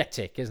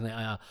pathetic, isn't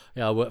it?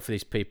 I work for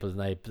these people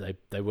and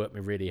they work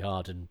me really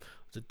hard and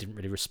didn't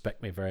really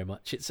respect me very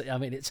much. It's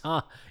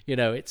hard,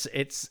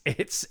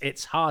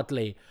 it's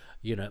hardly,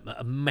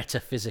 a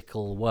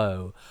metaphysical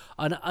woe,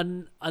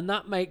 and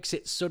that makes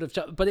it sort of,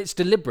 but it's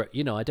deliberate.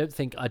 I don't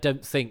think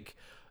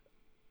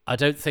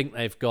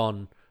they've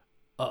gone,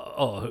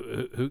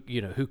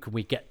 who can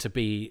we get to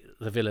be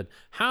the villain?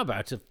 How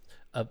about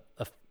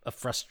a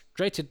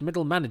frustrated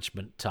middle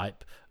management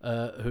type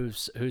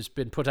who's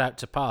been put out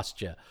to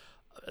pasture?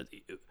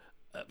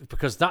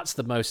 Because that's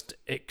the most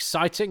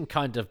exciting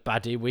kind of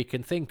baddie we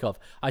can think of.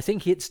 I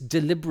think it's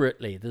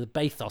deliberately, the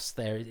bathos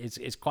there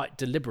is quite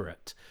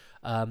deliberate,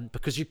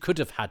 because you could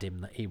have had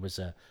him that he was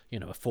a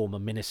former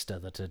minister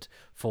that had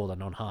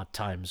fallen on hard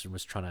times and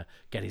was trying to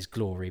get his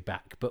glory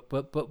back.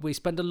 But we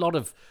spend a lot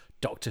of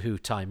Doctor Who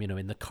time,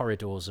 in the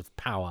corridors of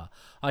power.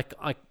 I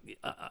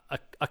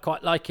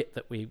quite like it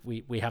that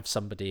we have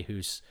somebody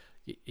who's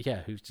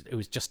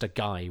just a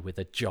guy with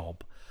a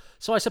job.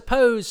 So I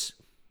suppose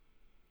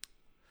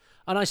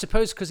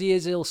because he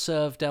is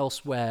ill-served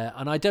elsewhere,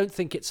 and I don't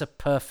think it's a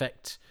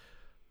perfect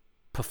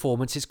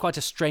performance. It's quite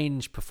a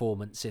strange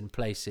performance in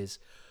places,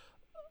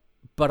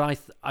 but I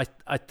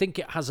think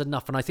it has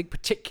enough, and I think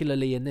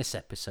particularly in this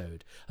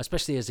episode,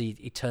 especially as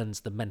he turns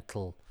the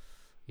mental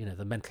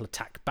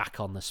attack back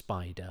on the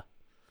spider.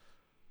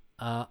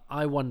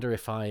 I wonder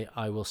if I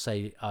will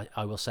say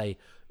the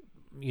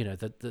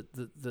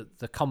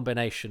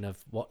combination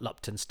of what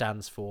Lupton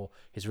stands for,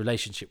 his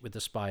relationship with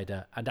the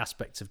spider, and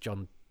aspects of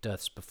John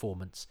Dirth's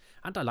performance.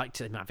 And I liked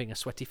him having a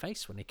sweaty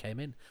face when he came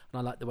in, and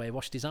I liked the way he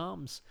washed his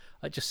arms.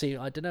 It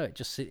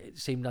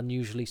seemed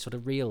unusually sort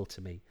of real to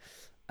me.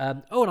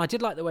 And I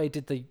did like the way he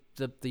did the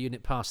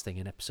unit pass thing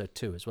in episode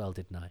 2 as well,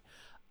 didn't I?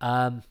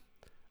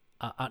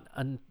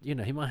 And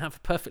he might have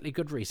a perfectly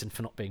good reason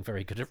for not being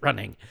very good at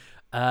running.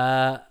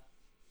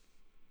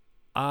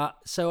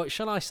 So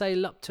shall I say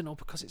Lupton, or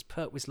because it's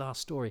Pertwee's last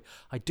story?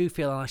 I do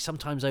feel I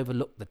sometimes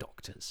overlook the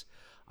Doctors.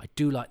 I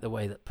do like the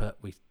way that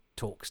Pertwee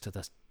talks to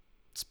the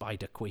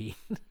Spider Queen.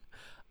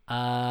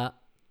 But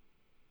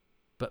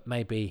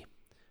maybe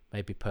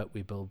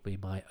Pertwee will be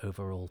my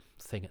overall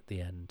thing at the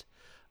end.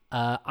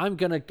 I'm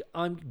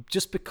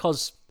just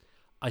because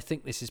I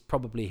think this is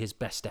probably his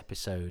best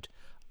episode,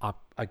 I'm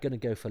going to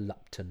go for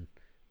Lupton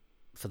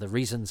for the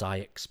reasons I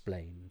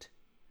explained.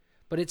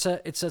 But it's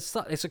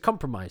a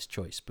compromise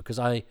choice, because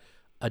I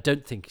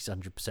don't think he's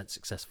 100%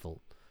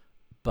 successful,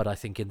 but I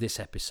think in this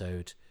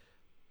episode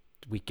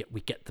we get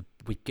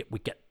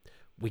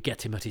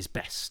him at his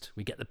best.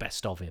 We get the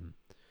best of him.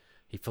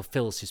 He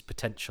fulfills his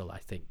potential, I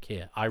think,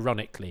 here,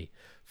 ironically,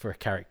 for a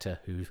character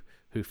who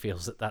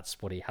feels that that's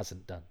what he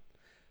hasn't done.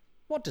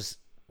 What does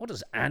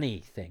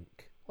Annie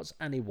think? What's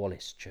Annie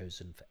Wallace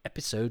chosen for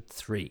episode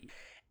 3?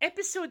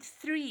 Episode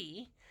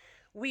 3,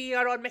 we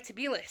are on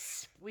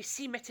Metebelis. We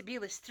see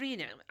Metebelis 3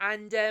 now,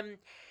 and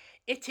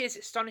it is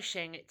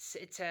astonishing. It's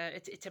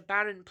a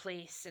barren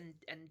place,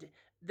 and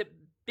the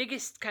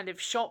biggest kind of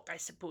shock, I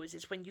suppose,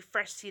 is when you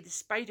first see the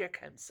Spider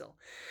Council.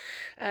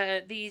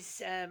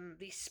 These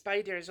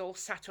spiders all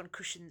sat on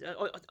cushions,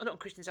 not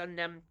cushions, on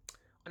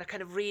a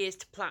kind of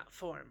raised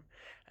platform.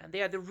 And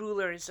they are the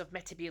rulers of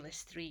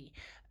Metebelis 3,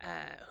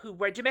 who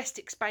were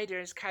domestic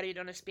spiders carried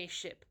on a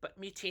spaceship, but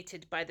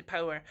mutated by the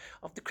power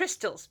of the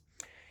crystals.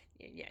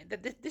 Yeah,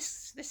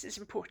 this is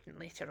important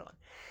later on.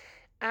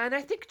 And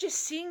I think just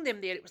seeing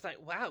them there, it was like,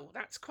 wow,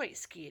 that's quite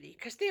scary,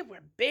 because they were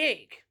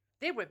big.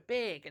 They were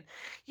big. And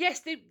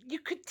yes, you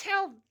could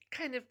tell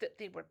kind of that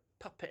they were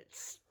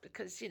puppets,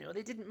 because,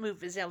 they didn't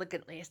move as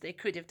elegantly as they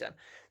could have done.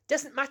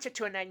 Doesn't matter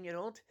to a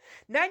 9-year-old.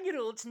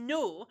 9-year-olds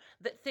know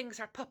that things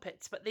are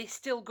puppets, but they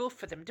still go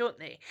for them, don't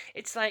they?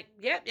 It's like,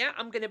 yeah,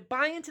 I'm going to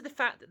buy into the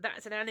fact that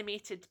that's an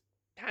animated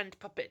hand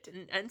puppet.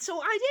 And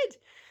so I did.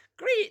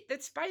 Great,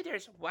 that's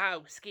spiders.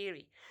 Wow,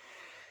 scary.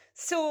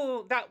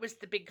 So that was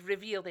the big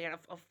reveal there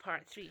of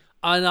part 3.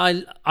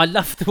 And I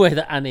love the way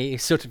that Annie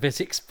sort of is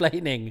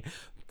explaining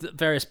the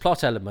various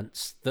plot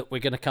elements that we're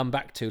going to come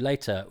back to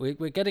later.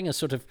 We're getting a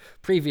sort of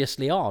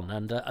previously on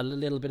and a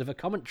little bit of a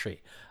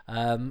commentary,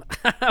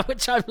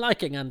 which I'm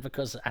liking. And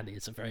because Annie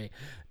is a very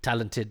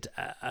talented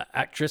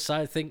actress,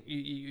 I think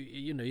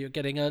you're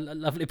getting a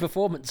lovely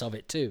performance of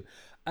it too.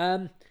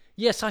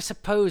 Yes, I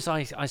suppose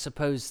that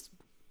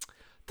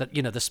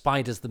the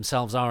spiders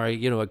themselves are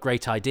a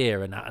great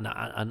idea,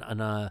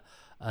 and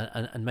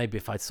maybe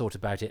if I'd thought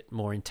about it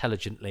more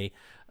intelligently,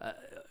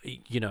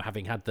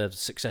 having had the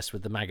success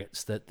with the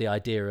maggots, that the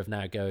idea of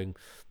now going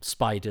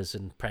spiders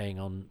and preying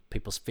on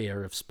people's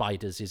fear of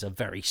spiders is a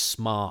very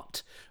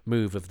smart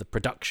move of the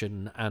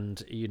production,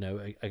 and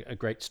a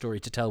great story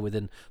to tell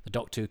within the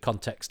Doctor Who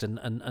context,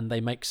 and they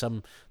make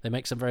some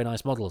very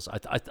nice models.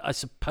 I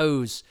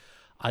suppose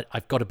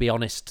I've got to be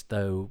honest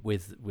though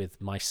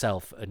with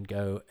myself and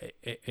go,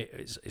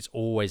 it's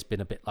always been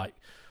a bit like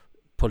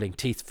pulling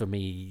teeth for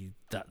me,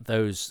 that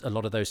a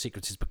lot of those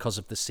sequences, because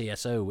of the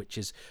CSO, which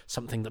is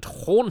something that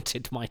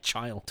haunted my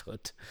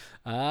childhood.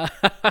 I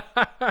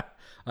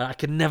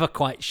can never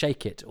quite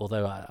shake it,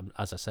 although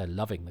as I said,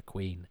 loving the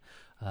Queen.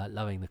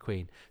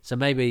 So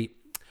maybe,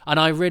 and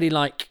I really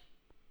like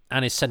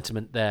Annie's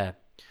sentiment there,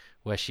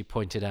 where she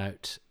pointed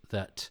out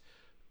that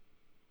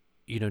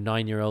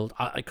 9-year-old,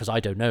 because I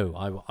don't know,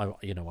 I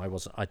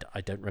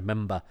don't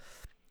remember.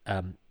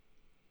 I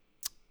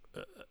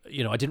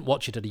didn't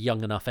watch it at a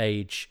young enough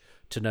age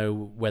to know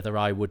whether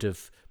I would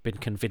have been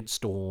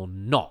convinced or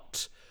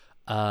not.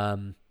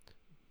 But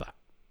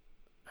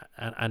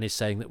Anne is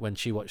saying that when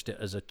she watched it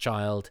as a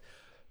child,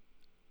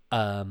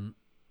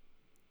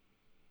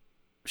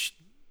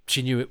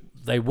 she knew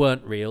they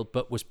weren't real,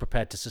 but was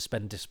prepared to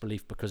suspend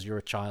disbelief because you're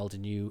a child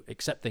and you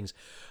accept things.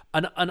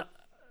 And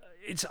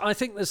I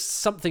think there's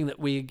something that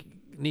we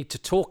need to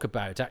talk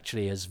about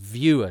actually as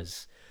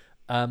viewers,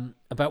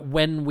 about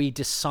when we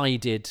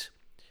decided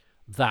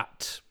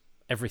that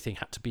everything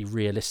had to be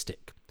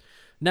realistic.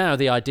 Now,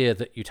 the idea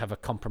that you'd have a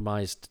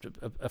compromised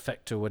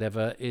effect or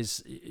whatever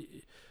is,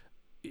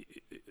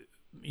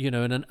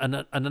 an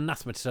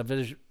anathema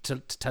to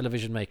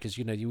television makers.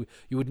 You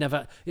would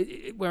never.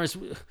 Whereas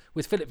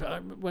with Philip,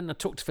 when I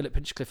talked to Philip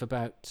Hinchcliffe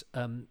about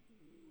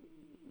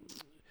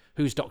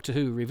Who's Doctor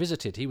Who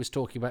Revisited, he was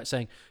talking about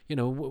saying,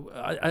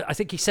 I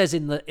think he says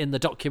in the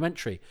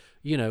documentary,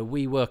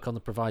 we work on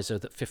the proviso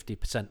that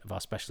 50% of our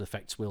special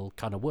effects will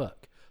kind of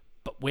work.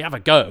 But we have a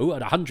go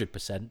at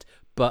 100%,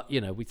 but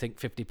we think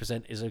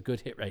 50% is a good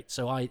hit rate.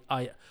 So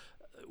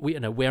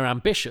we're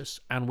ambitious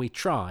and we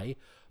try,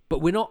 but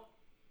we're not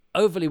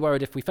overly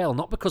worried if we fail,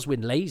 not because we're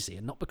lazy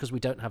and not because we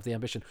don't have the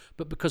ambition,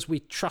 but because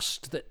we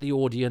trust that the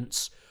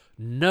audience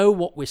know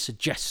what we're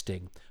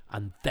suggesting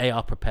and they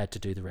are prepared to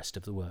do the rest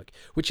of the work,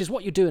 which is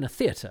what you do in a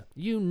theatre.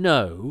 You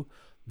know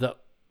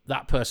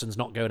that person's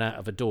not going out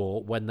of a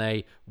door when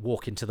they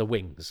walk into the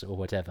wings or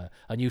whatever,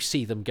 and you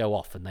see them go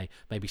off and they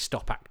maybe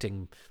stop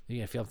acting.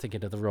 If I'm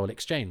thinking of the Royal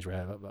Exchange,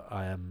 where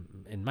I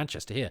am in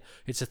Manchester here,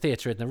 it's a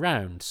theatre in the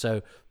round.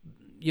 So,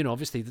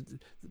 obviously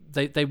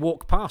they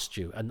walk past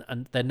you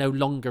and they're no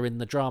longer in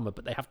the drama,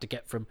 but they have to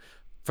get from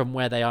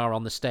where they are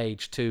on the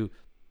stage to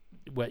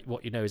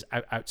what is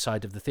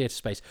outside of the theatre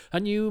space,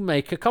 and you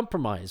make a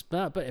compromise.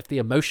 But if the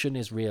emotion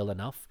is real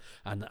enough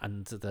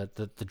and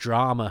the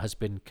drama has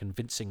been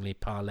convincingly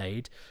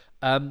parlayed,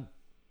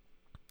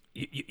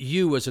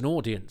 you as an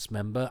audience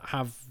member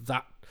have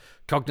that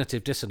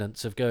cognitive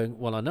dissonance of going,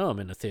 well, I know I'm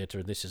in a theatre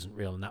and this isn't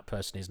real, and that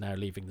person is now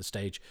leaving the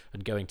stage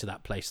and going to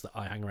that place that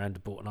I hang around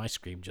and bought an ice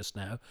cream just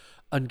now,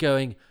 and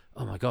going,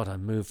 oh my God,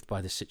 I'm moved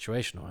by this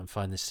situation, or I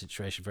find this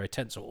situation very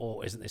tense,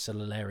 or isn't this a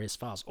hilarious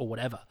farce, or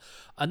whatever.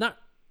 And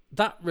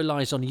that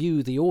relies on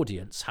you, the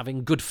audience,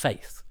 having good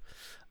faith.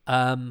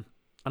 And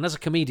as a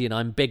comedian,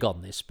 I'm big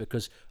on this,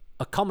 because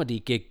a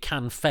comedy gig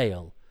can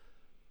fail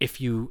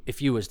if you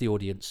as the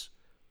audience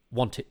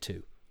want it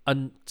to,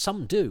 and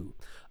some do.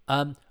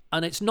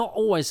 And it's not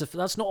always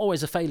that's not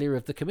always a failure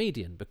of the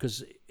comedian,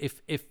 because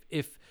if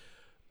it's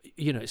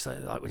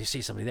like when you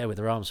see somebody there with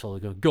their arms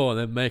folded going, go on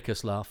then, make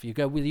us laugh, you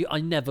go, well,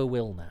 I never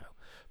will now,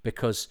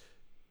 because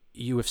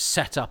you have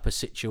set up a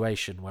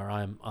situation where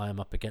I am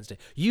up against it.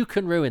 You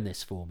can ruin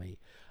this for me.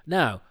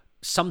 Now,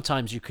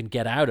 sometimes you can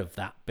get out of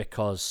that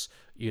because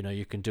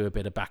you can do a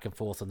bit of back and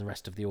forth and the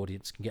rest of the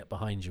audience can get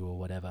behind you or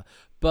whatever.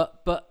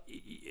 But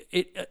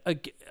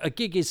a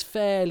gig is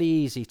fairly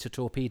easy to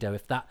torpedo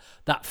if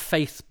that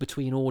faith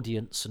between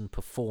audience and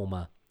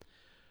performer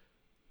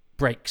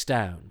breaks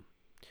down.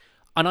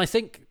 And I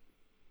think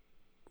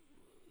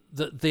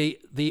that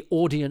the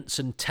audience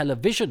and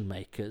television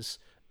makers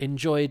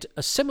enjoyed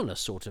a similar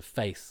sort of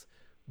faith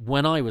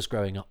when I was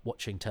growing up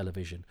watching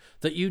television,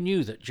 that you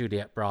knew that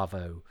Juliet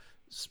Bravo's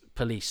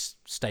police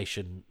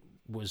station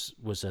was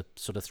a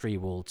sort of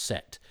three-walled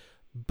set,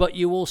 but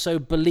you also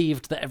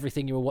believed that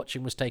everything you were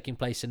watching was taking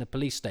place in a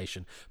police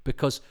station,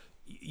 because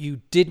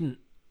you didn't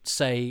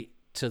say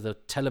to the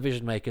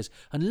television makers,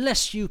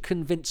 unless you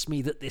convince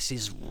me that this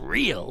is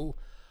real,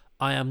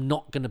 I am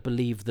not going to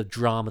believe the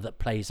drama that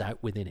plays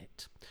out within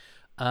it.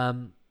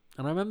 And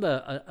I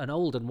remember an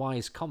old and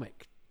wise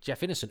comic,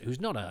 Jeff Innocent,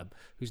 who's not a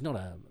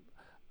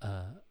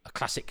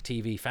classic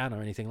TV fan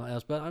or anything like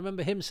that, but I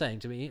remember him saying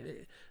to me,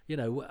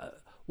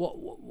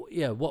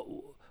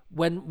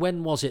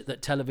 when was it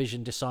that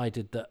television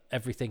decided that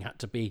everything had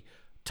to be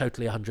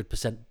totally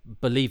 100%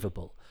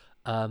 believable?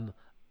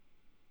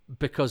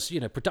 Because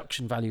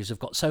production values have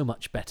got so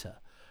much better.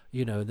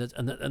 you know,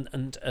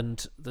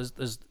 and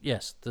there's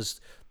yes,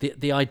 there's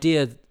the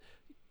idea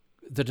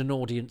that an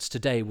audience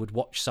today would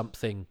watch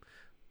something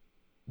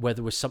where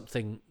there was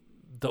something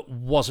that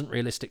wasn't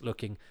realistic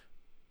looking,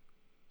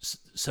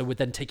 so would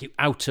then take you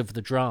out of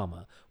the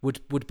drama,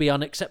 would be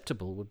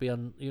unacceptable, would be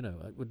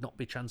would not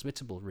be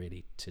transmittable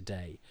really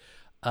today.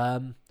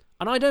 And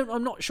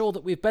I'm not sure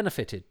that we've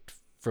benefited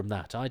from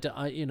that. I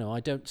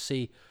don't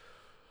see.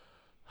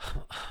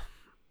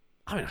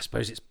 I mean, I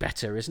suppose it's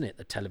better, isn't it?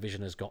 The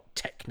television has got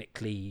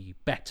technically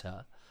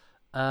better,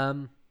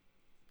 but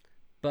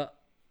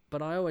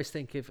I always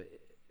think if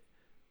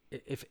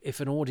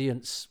an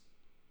audience,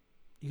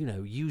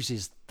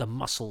 uses the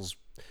muscles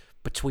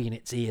between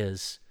its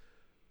ears,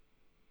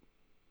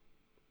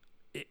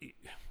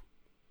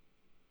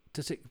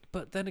 does it?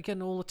 But then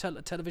again, all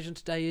the television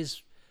today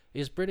is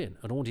brilliant,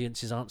 and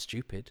audiences aren't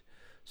stupid.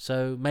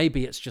 So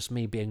maybe it's just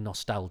me being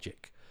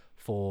nostalgic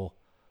for.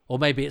 Or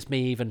maybe it's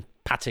me even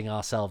patting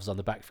ourselves on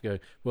the back for going,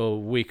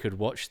 well, we could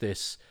watch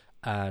this,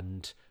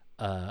 and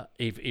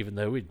even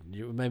though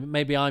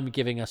maybe I'm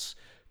giving us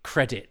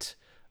credit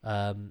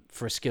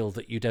for a skill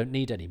that you don't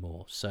need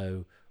anymore.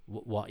 So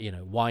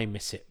why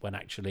miss it when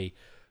actually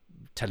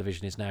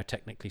television is now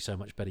technically so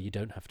much better? You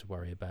don't have to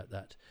worry about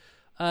that.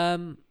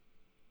 And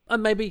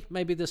maybe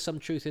there's some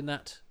truth in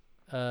that.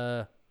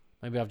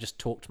 Maybe I've just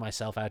talked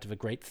myself out of a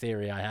great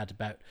theory I had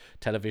about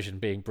television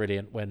being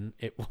brilliant when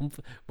it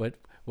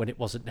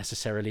wasn't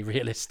necessarily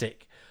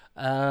realistic.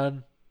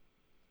 But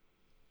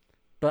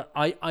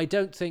I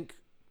don't think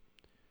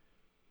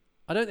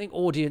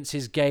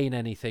audiences gain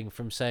anything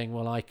from saying,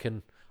 well, I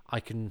can,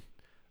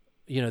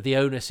 the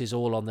onus is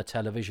all on the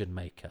television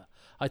maker.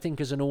 I think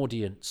as an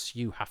audience,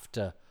 you have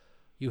to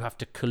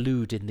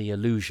collude in the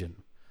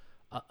illusion.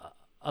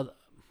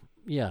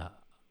 Yeah.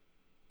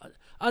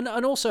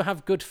 And also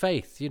have good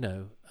faith, It's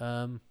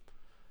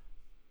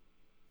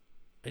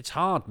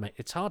hard, mate.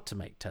 It's hard to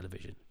make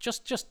television.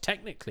 Just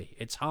technically,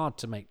 it's hard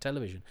to make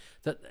television.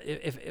 That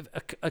if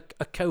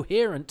a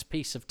coherent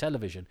piece of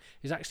television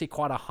is actually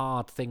quite a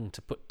hard thing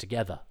to put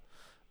together.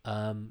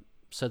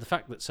 So the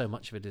fact that so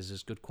much of it is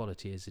as good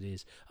quality as it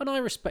is, and I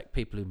respect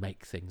people who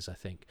make things, I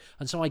think,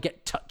 and so I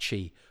get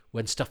touchy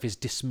when stuff is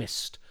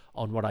dismissed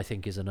on what I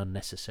think is an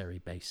unnecessary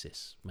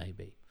basis,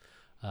 maybe.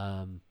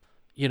 I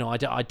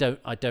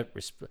don't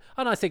respect,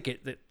 and I think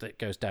that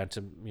goes down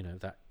to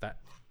that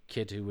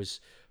kid who was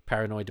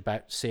paranoid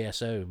about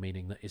CSO,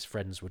 meaning that his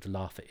friends would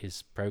laugh at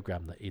his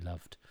program that he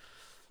loved,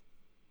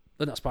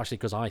 and that's partially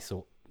because I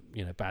thought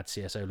bad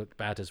CSO looked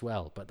bad as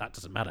well, but that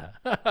doesn't matter.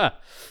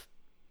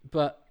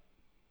 But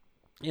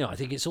I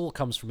think it's all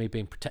comes from me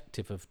being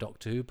protective of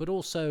Doctor Who, but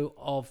also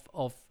of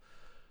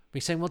me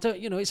saying, well,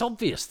 it's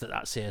obvious that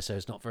CSO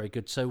is not very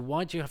good, so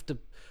why do you have to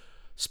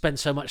spend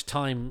so much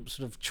time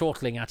sort of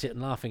chortling at it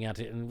and laughing at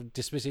it and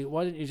dismissing it?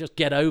 Why don't you just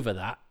get over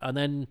that and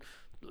then,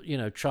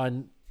 try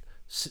and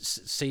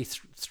see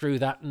through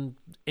that and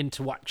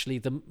into actually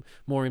the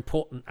more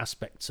important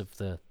aspects of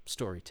the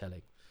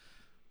storytelling?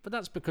 But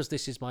that's because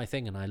this is my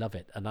thing and I love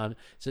it. And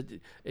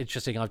it's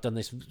interesting. I've done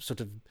this sort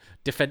of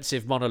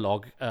defensive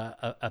monologue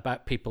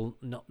about people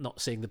not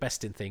seeing the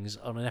best in things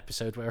on an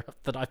episode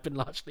that I've been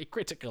largely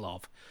critical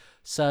of.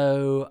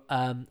 So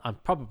I'm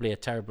probably a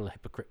terrible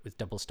hypocrite with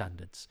double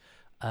standards.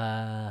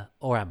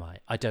 Or am I?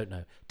 I don't know.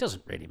 It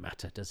doesn't really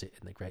matter, does it,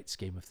 in the great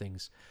scheme of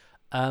things?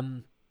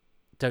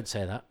 Don't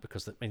say that,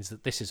 because that means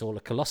that this is all a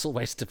colossal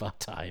waste of our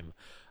time.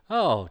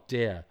 Oh,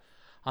 dear.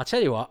 I'll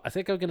tell you what, I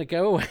think I'm going to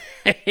go away.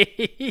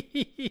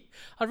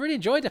 I really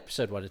enjoyed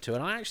episode 1 and 2,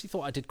 and I actually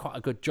thought I did quite a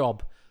good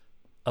job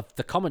of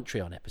the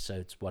commentary on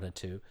episodes 1 and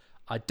 2.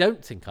 I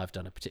don't think I've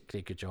done a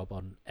particularly good job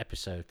on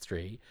episode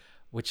 3,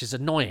 which is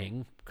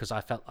annoying because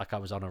I felt like I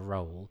was on a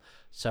roll.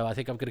 So I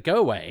think I'm going to go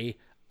away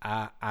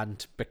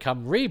and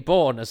become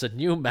reborn as a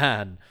new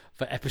man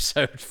for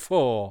episode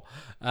 4,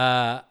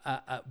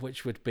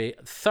 which would be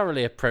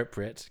thoroughly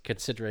appropriate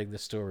considering the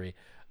story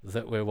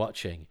that we're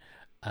watching.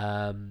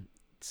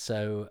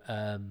 So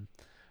I'm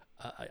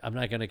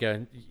now going to go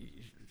and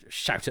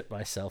shout at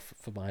myself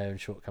for my own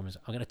shortcomings.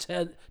 I'm going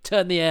to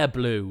turn the air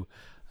blue,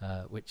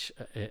 which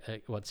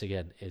once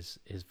again is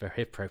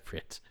very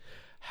appropriate.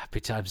 Happy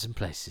times and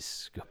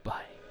places.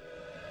 Goodbye.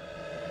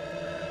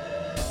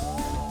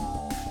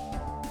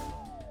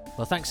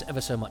 Well, thanks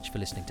ever so much for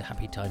listening to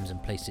Happy Times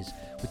and Places,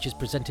 which is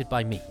presented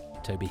by me,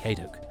 Toby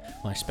Haydock.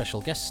 My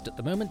special guest at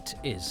the moment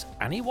is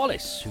Annie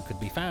Wallace, who can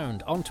be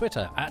found on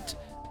Twitter at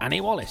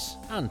Annie Wallace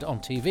and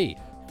on TV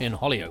in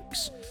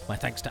Hollyoaks. My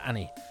thanks to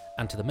Annie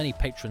and to the many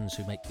patrons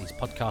who make these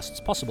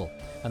podcasts possible,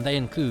 and they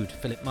include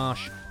Philip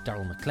Marsh,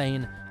 Daryl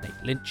McLean,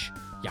 Nate Lynch,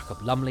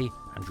 Jacob Lumley,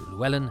 Andrew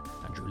Llewellyn,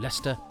 Andrew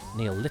Lester,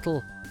 Neil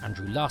Little,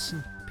 Andrew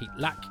Larson, Pete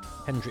Lack,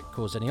 Hendrik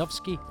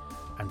Korzeniowski,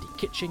 Andy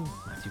Kitching,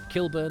 Matthew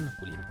Kilburn,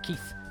 William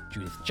Keith,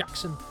 Judith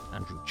Jackson,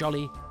 Andrew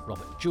Jolly,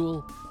 Robert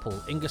Jewell, Paul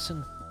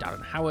Ingerson,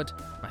 Darren Howard,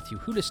 Matthew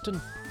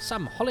Hooliston,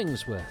 Sam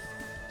Hollingsworth,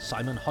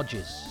 Simon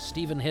Hodges,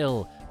 Stephen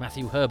Hill,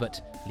 Matthew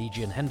Herbert,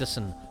 Legion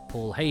Henderson,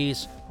 Paul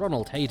Hayes,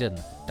 Ronald Hayden,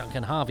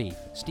 Duncan Harvey,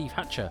 Steve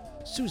Hatcher,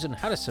 Susan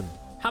Harrison,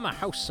 Hammer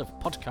House of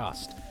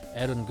Podcast,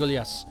 Aaron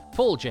Gullias,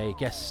 Paul J.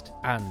 Guest,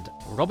 and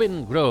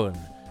Robin Groen.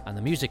 And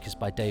the music is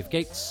by Dave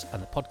Gates,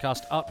 and the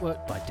podcast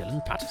artwork by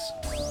Dylan Patterson.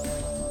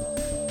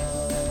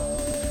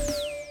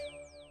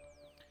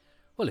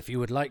 Well, if you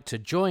would like to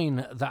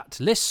join that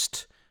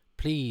list,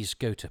 please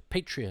go to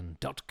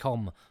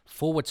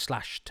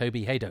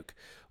patreon.com/Toby Hadoke.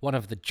 One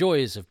of the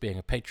joys of being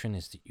a patron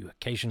is that you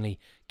occasionally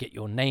get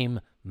your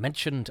name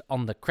mentioned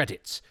on the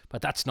credits,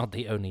 but that's not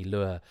the only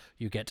lure.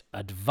 You get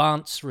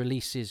advance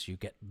releases, you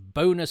get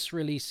bonus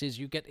releases,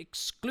 you get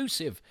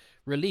exclusive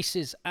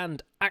releases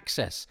and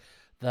access.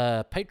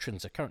 The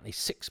patrons are currently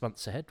 6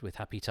 months ahead with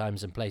Happy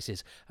Times and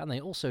Places, and they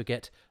also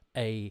get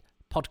a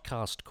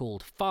podcast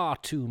called Far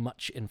Too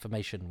Much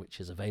Information, which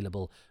is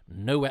available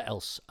nowhere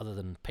else other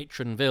than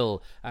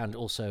Patronville, and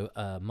also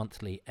a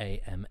monthly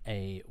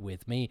AMA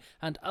with me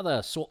and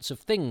other sorts of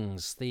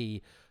things.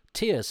 The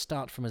tiers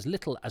start from as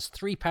little as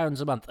 £3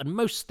 a month, and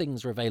most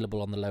things are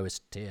available on the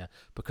lowest tier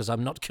because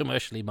I'm not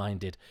commercially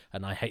minded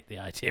and I hate the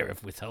idea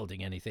of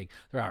withholding anything.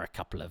 There are a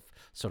couple of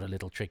sort of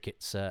little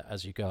trinkets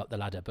as you go up the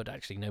ladder, but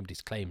actually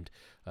nobody's claimed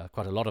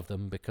quite a lot of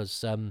them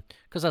because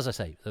as I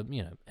say,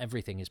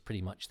 everything is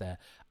pretty much there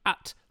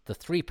at the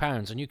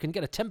 £3, and you can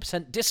get a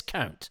 10%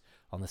 discount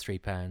on the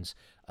 £3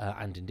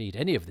 and indeed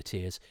any of the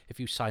tiers if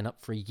you sign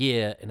up for a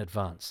year in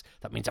advance.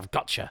 That means I've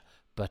gotcha.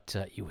 But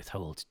you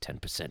withhold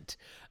 10%.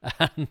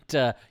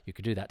 And you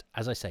can do that,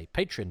 as I say,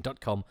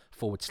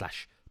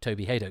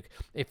 patreon.com/Toby Hadoke.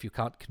 If you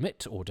can't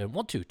commit or don't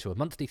want to a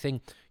monthly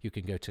thing, you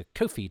can go to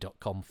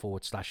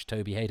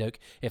kofi.com/Toby Hadoke.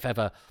 If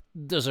ever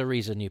there's a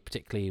reason you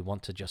particularly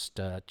want to just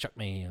chuck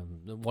me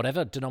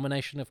whatever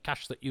denomination of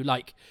cash that you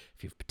like,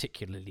 if you've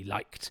particularly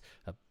liked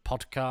a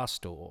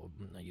podcast, or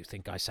you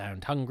think I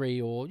sound hungry,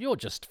 or you're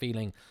just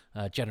feeling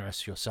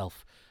generous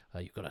yourself,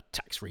 you've got a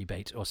tax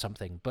rebate or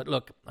something. But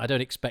look, I don't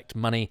expect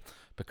money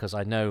because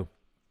I know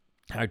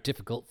how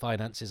difficult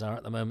finances are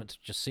at the moment.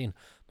 Just seen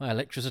my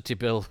electricity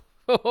bill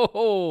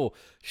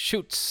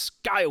shoot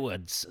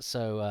skywards.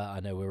 So I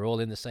know we're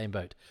all in the same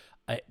boat.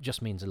 It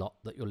just means a lot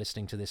that you're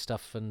listening to this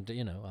stuff, and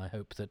I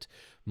hope that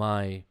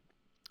my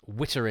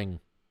wittering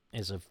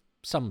is of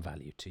some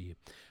value to you.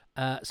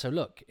 So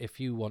look, if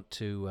you want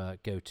to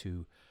go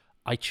to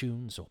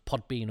iTunes or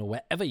Podbean or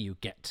wherever you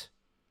get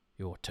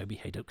your Toby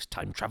Hadoke's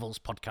Time Travels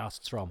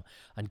podcasts from,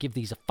 and give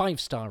these a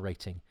 5-star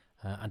rating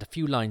and a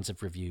few lines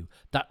of review.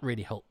 That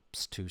really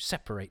helps to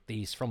separate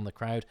these from the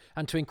crowd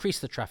and to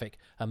increase the traffic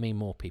and mean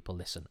more people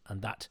listen,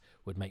 and that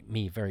would make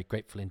me very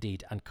grateful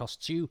indeed and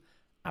costs you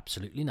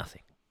absolutely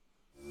nothing.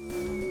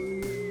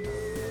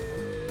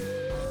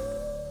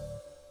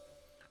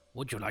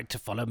 Would you like to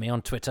follow me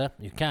on Twitter?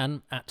 You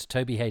can, at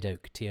Toby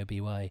Hadoke,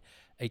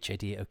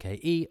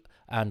 TobyHadoke,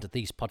 and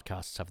these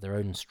podcasts have their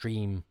own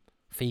stream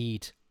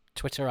feed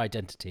Twitter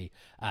identity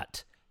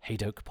at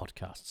Hadoke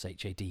Podcasts,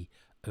 HADOKE.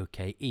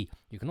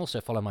 You can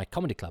also follow my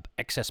comedy club,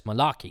 Excess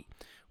Malarkey,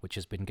 which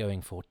has been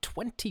going for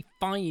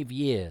 25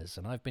 years,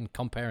 and I've been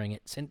comparing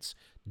it since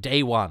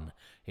day one.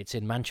 It's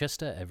in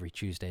Manchester every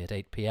Tuesday at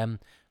 8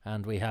 p.m,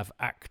 and we have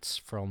acts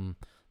from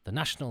the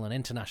national and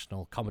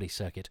international comedy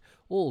circuit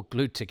all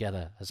glued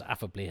together as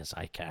affably as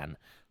I can.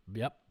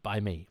 Yep,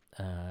 by me.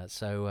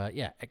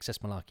 Excess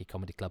Malarkey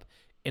Comedy Club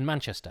in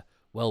Manchester.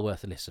 Well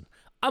worth a listen.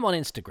 I'm on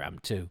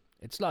Instagram too.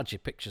 It's largely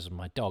pictures of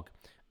my dog,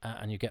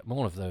 and you get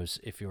more of those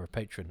if you're a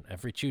patron.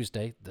 Every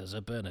Tuesday, there's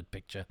a Bernard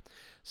picture.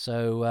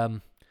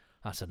 So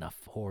that's enough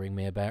whoring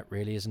me about,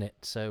 really, isn't it?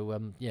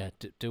 So,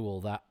 do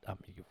all that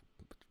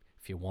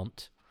if you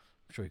want.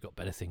 I'm sure you've got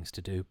better things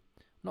to do.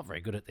 I'm not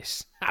very good at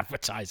this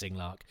advertising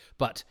lark,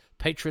 but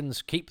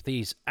patrons keep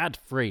these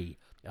ad-free.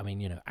 I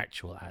mean,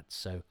 actual ads.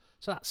 So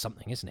that's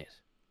something, isn't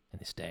it, in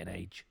this day and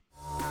age?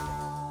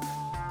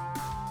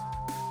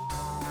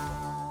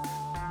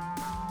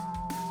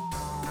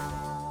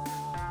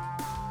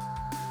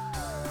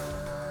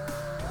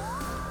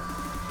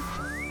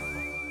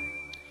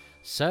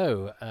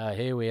 So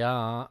here we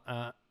are.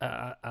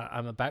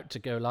 I'm about to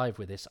go live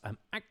with this. I'm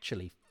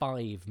actually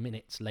 5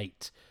 minutes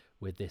late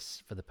with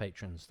this for the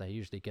patrons. They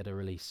usually get a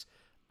release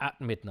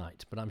at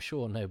midnight, but I'm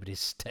sure nobody's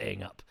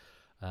staying up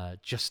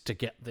just to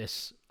get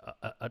this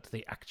at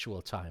the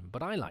actual time.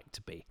 But I like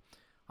to be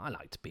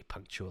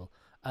punctual.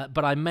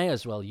 But I may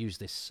as well use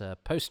this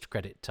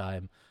post-credit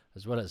time,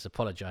 as well as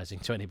apologising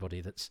to anybody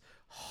that's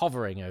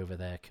hovering over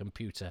their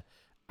computer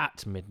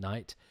at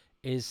midnight,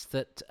 is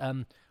that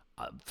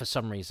for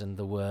some reason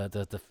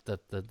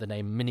the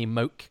name Minnie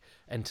Moke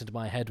entered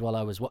my head while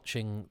I was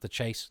watching The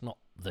Chase. Not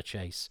The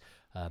Chase,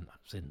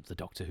 as in the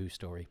Doctor Who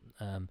story,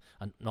 and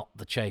not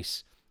The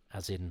Chase,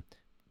 as in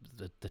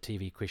the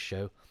TV quiz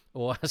show,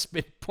 or has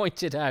been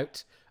pointed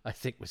out, I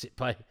think, was it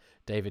by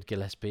David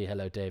Gillespie?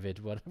 Hello, David.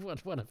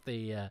 One of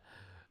the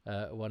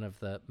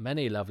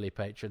many lovely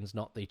patrons,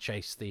 not The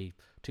Chase, the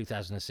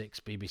 2006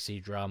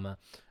 BBC drama.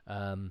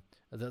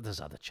 There's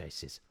other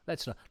Chases.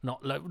 Let's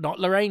not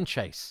Lorraine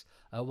Chase.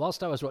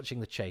 Whilst I was watching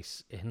The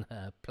Chase in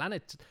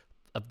Planet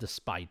of the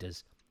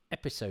Spiders,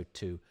 episode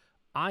 2,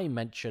 I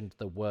mentioned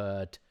the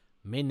word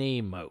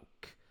Minnie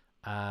Moke,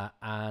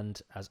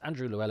 And as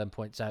Andrew Llewellyn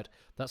points out,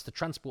 that's the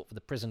transport for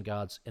the prison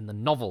guards in the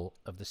novel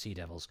of the Sea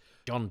Devils.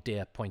 John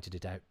Deere pointed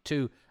it out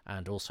too,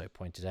 and also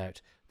pointed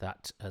out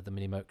that the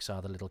Minimokes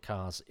are the little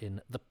cars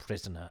in The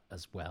Prisoner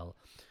as well.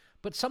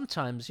 But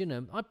sometimes,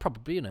 I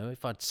probably,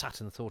 if I'd sat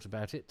and thought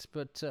about it,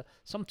 but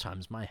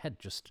sometimes my head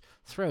just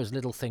throws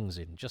little things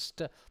in, just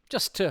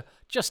to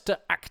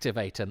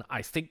activate an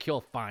I think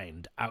you'll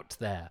find out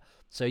there.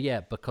 So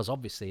yeah, because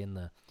obviously in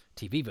the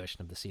TV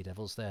version of the Sea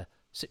Devils, they're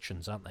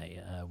citrons, aren't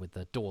they, with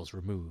the doors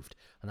removed,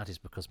 and that is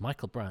because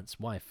Michael Brant's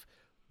wife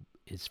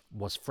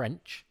was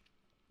French,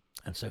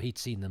 and so he'd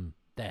seen them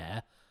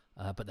there,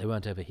 but they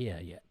weren't over here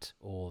yet,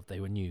 or they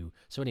were new.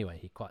 So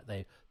anyway,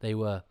 they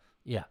were.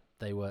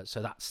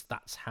 So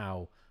that's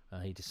how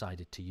he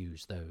decided to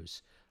use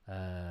those.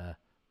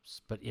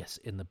 But yes,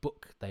 in the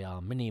book they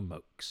are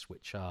Minimokes,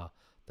 which are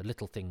the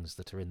little things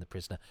that are in the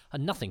prisoner,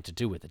 and nothing to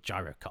do with the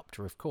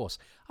gyrocopter, of course.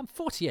 I'm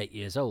 48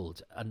 years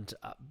old, and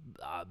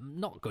I'm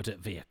not good at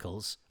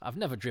vehicles. I've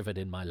never driven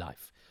in my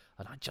life,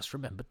 and I just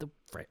remembered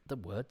the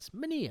words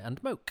mini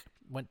and moke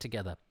went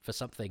together for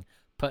something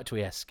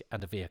Pertwee-esque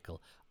and a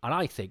vehicle, and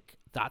I think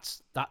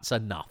that's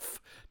enough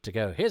to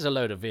go. Here's a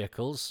load of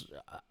vehicles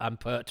and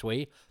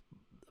Pertwee.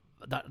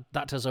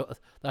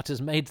 That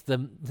has made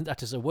them. That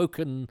has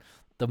awoken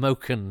the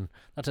Moken.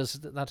 That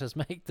has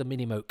made the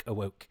Minimoke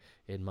awoke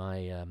in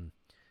my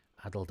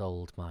addled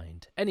old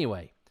mind.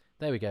 Anyway,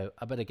 there we go.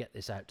 I better get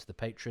this out to the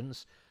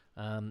patrons.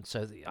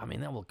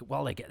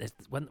 While they get this,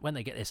 when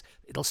they get this,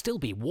 it'll still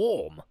be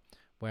warm.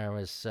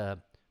 Whereas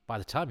by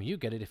the time you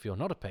get it, if you're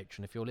not a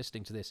patron, if you're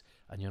listening to this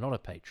and you're not a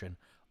patron,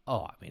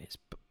 it's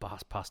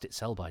past its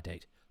sell-by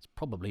date. It's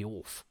probably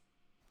off.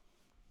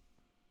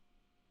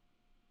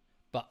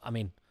 But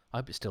I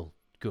hope it's still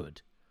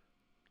good,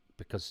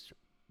 because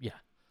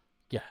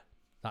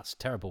that's a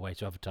terrible way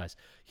to advertise.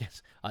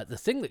 Yes, the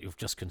thing that you've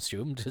just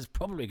consumed is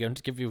probably going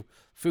to give you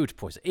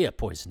ear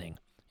poisoning.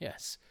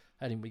 Yes,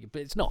 anyway,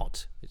 but it's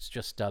not. It's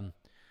just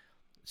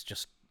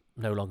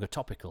no longer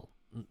topical.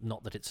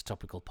 Not that it's a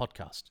topical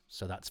podcast,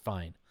 so that's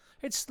fine.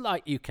 It's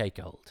like UK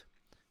Gold.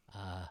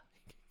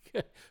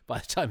 By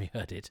the time you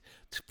heard it,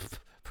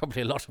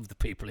 probably a lot of the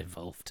people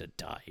involved had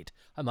died.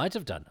 I might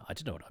have done. I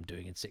don't know what I'm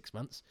doing in 6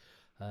 months.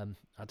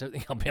 I don't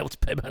think I'll be able to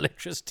pay my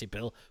electricity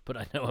bill, but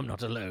I know I'm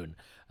not alone.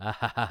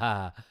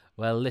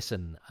 Well,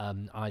 listen,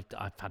 I've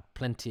had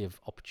plenty of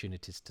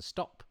opportunities to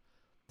stop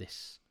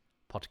this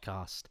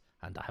podcast,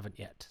 and I haven't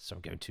yet, so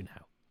I'm going to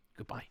now.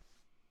 Goodbye.